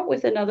tomorrow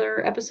with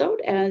another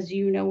episode, as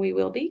you know we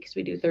will be, because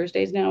we do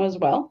Thursdays now as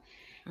well.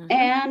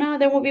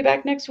 And then we'll be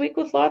back next week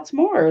with lots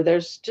more.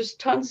 There's just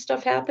tons of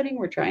stuff happening.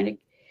 We're trying to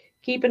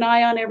keep an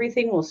eye on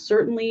everything. We'll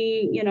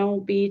certainly,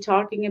 be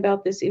talking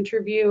about this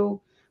interview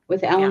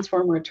with Alan's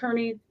former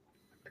attorney.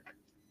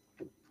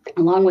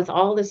 Along with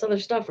all this other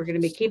stuff, we're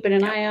going to be keeping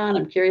an eye on.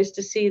 I'm curious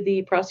to see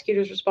the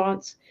prosecutor's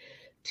response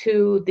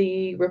to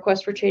the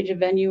request for change of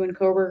venue in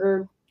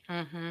Kohberger.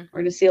 We're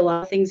going to see a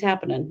lot of things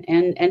happening,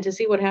 and to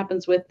see what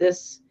happens with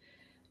this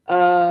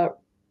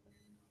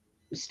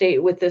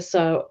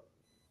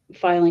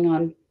filing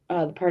on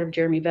the part of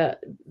Jeremy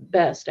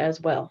Best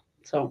as well.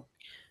 So,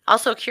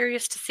 also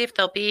curious to see if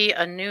there'll be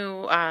a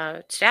new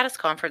status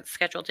conference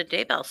scheduled in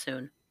Daybell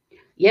soon.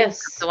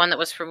 Yes, the one that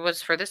was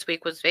for this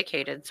week was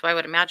vacated, so I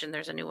would imagine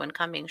there's a new one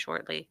coming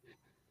shortly.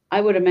 I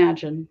would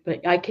imagine,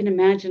 but I can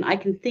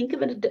think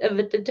of a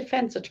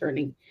defense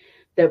attorney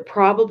that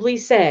probably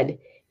said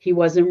he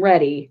wasn't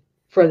ready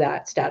for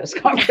that status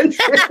conference.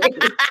 I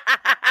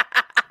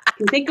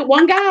can think of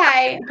one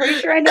guy, I'm pretty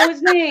sure I know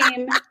his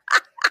name,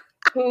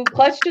 who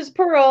clutched his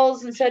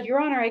pearls and said, "Your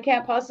Honor, I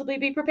can't possibly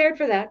be prepared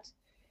for that."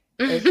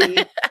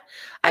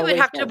 I would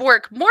have to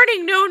work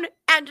morning, noon,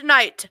 and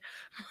night.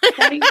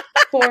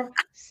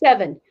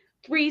 24/7,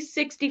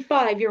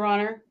 365, Your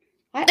Honor.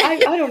 I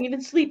don't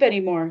even sleep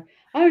anymore.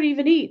 I don't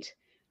even eat.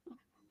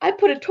 I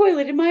put a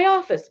toilet in my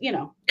office.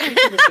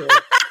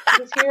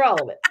 Just hear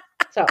all of it.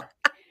 So,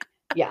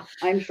 yeah,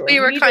 I'm sure.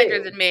 You were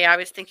kinder than me. I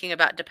was thinking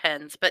about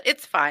depends, but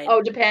it's fine.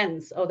 Oh,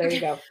 depends. Oh, there you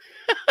go.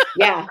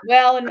 Yeah.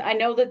 Well, and I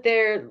know that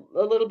they're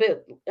a little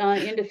bit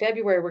into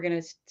February. We're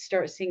going to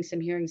start seeing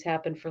some hearings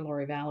happen for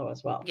Lori Vallow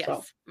as well. Yes.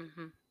 So,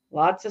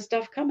 lots of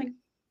stuff coming.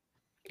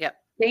 Yep.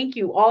 Thank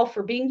you all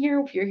for being here.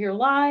 If you're here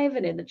live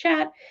and in the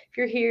chat, if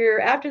you're here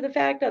after the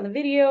fact on the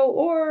video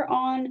or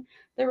on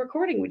the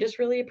recording, we just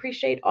really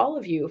appreciate all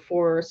of you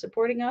for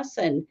supporting us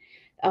and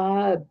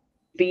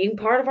being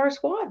part of our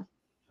squad.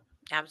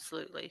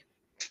 Absolutely.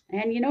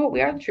 And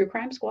we are the True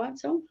Crime Squad.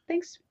 So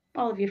thanks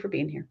all of you for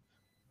being here.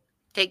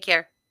 Take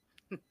care.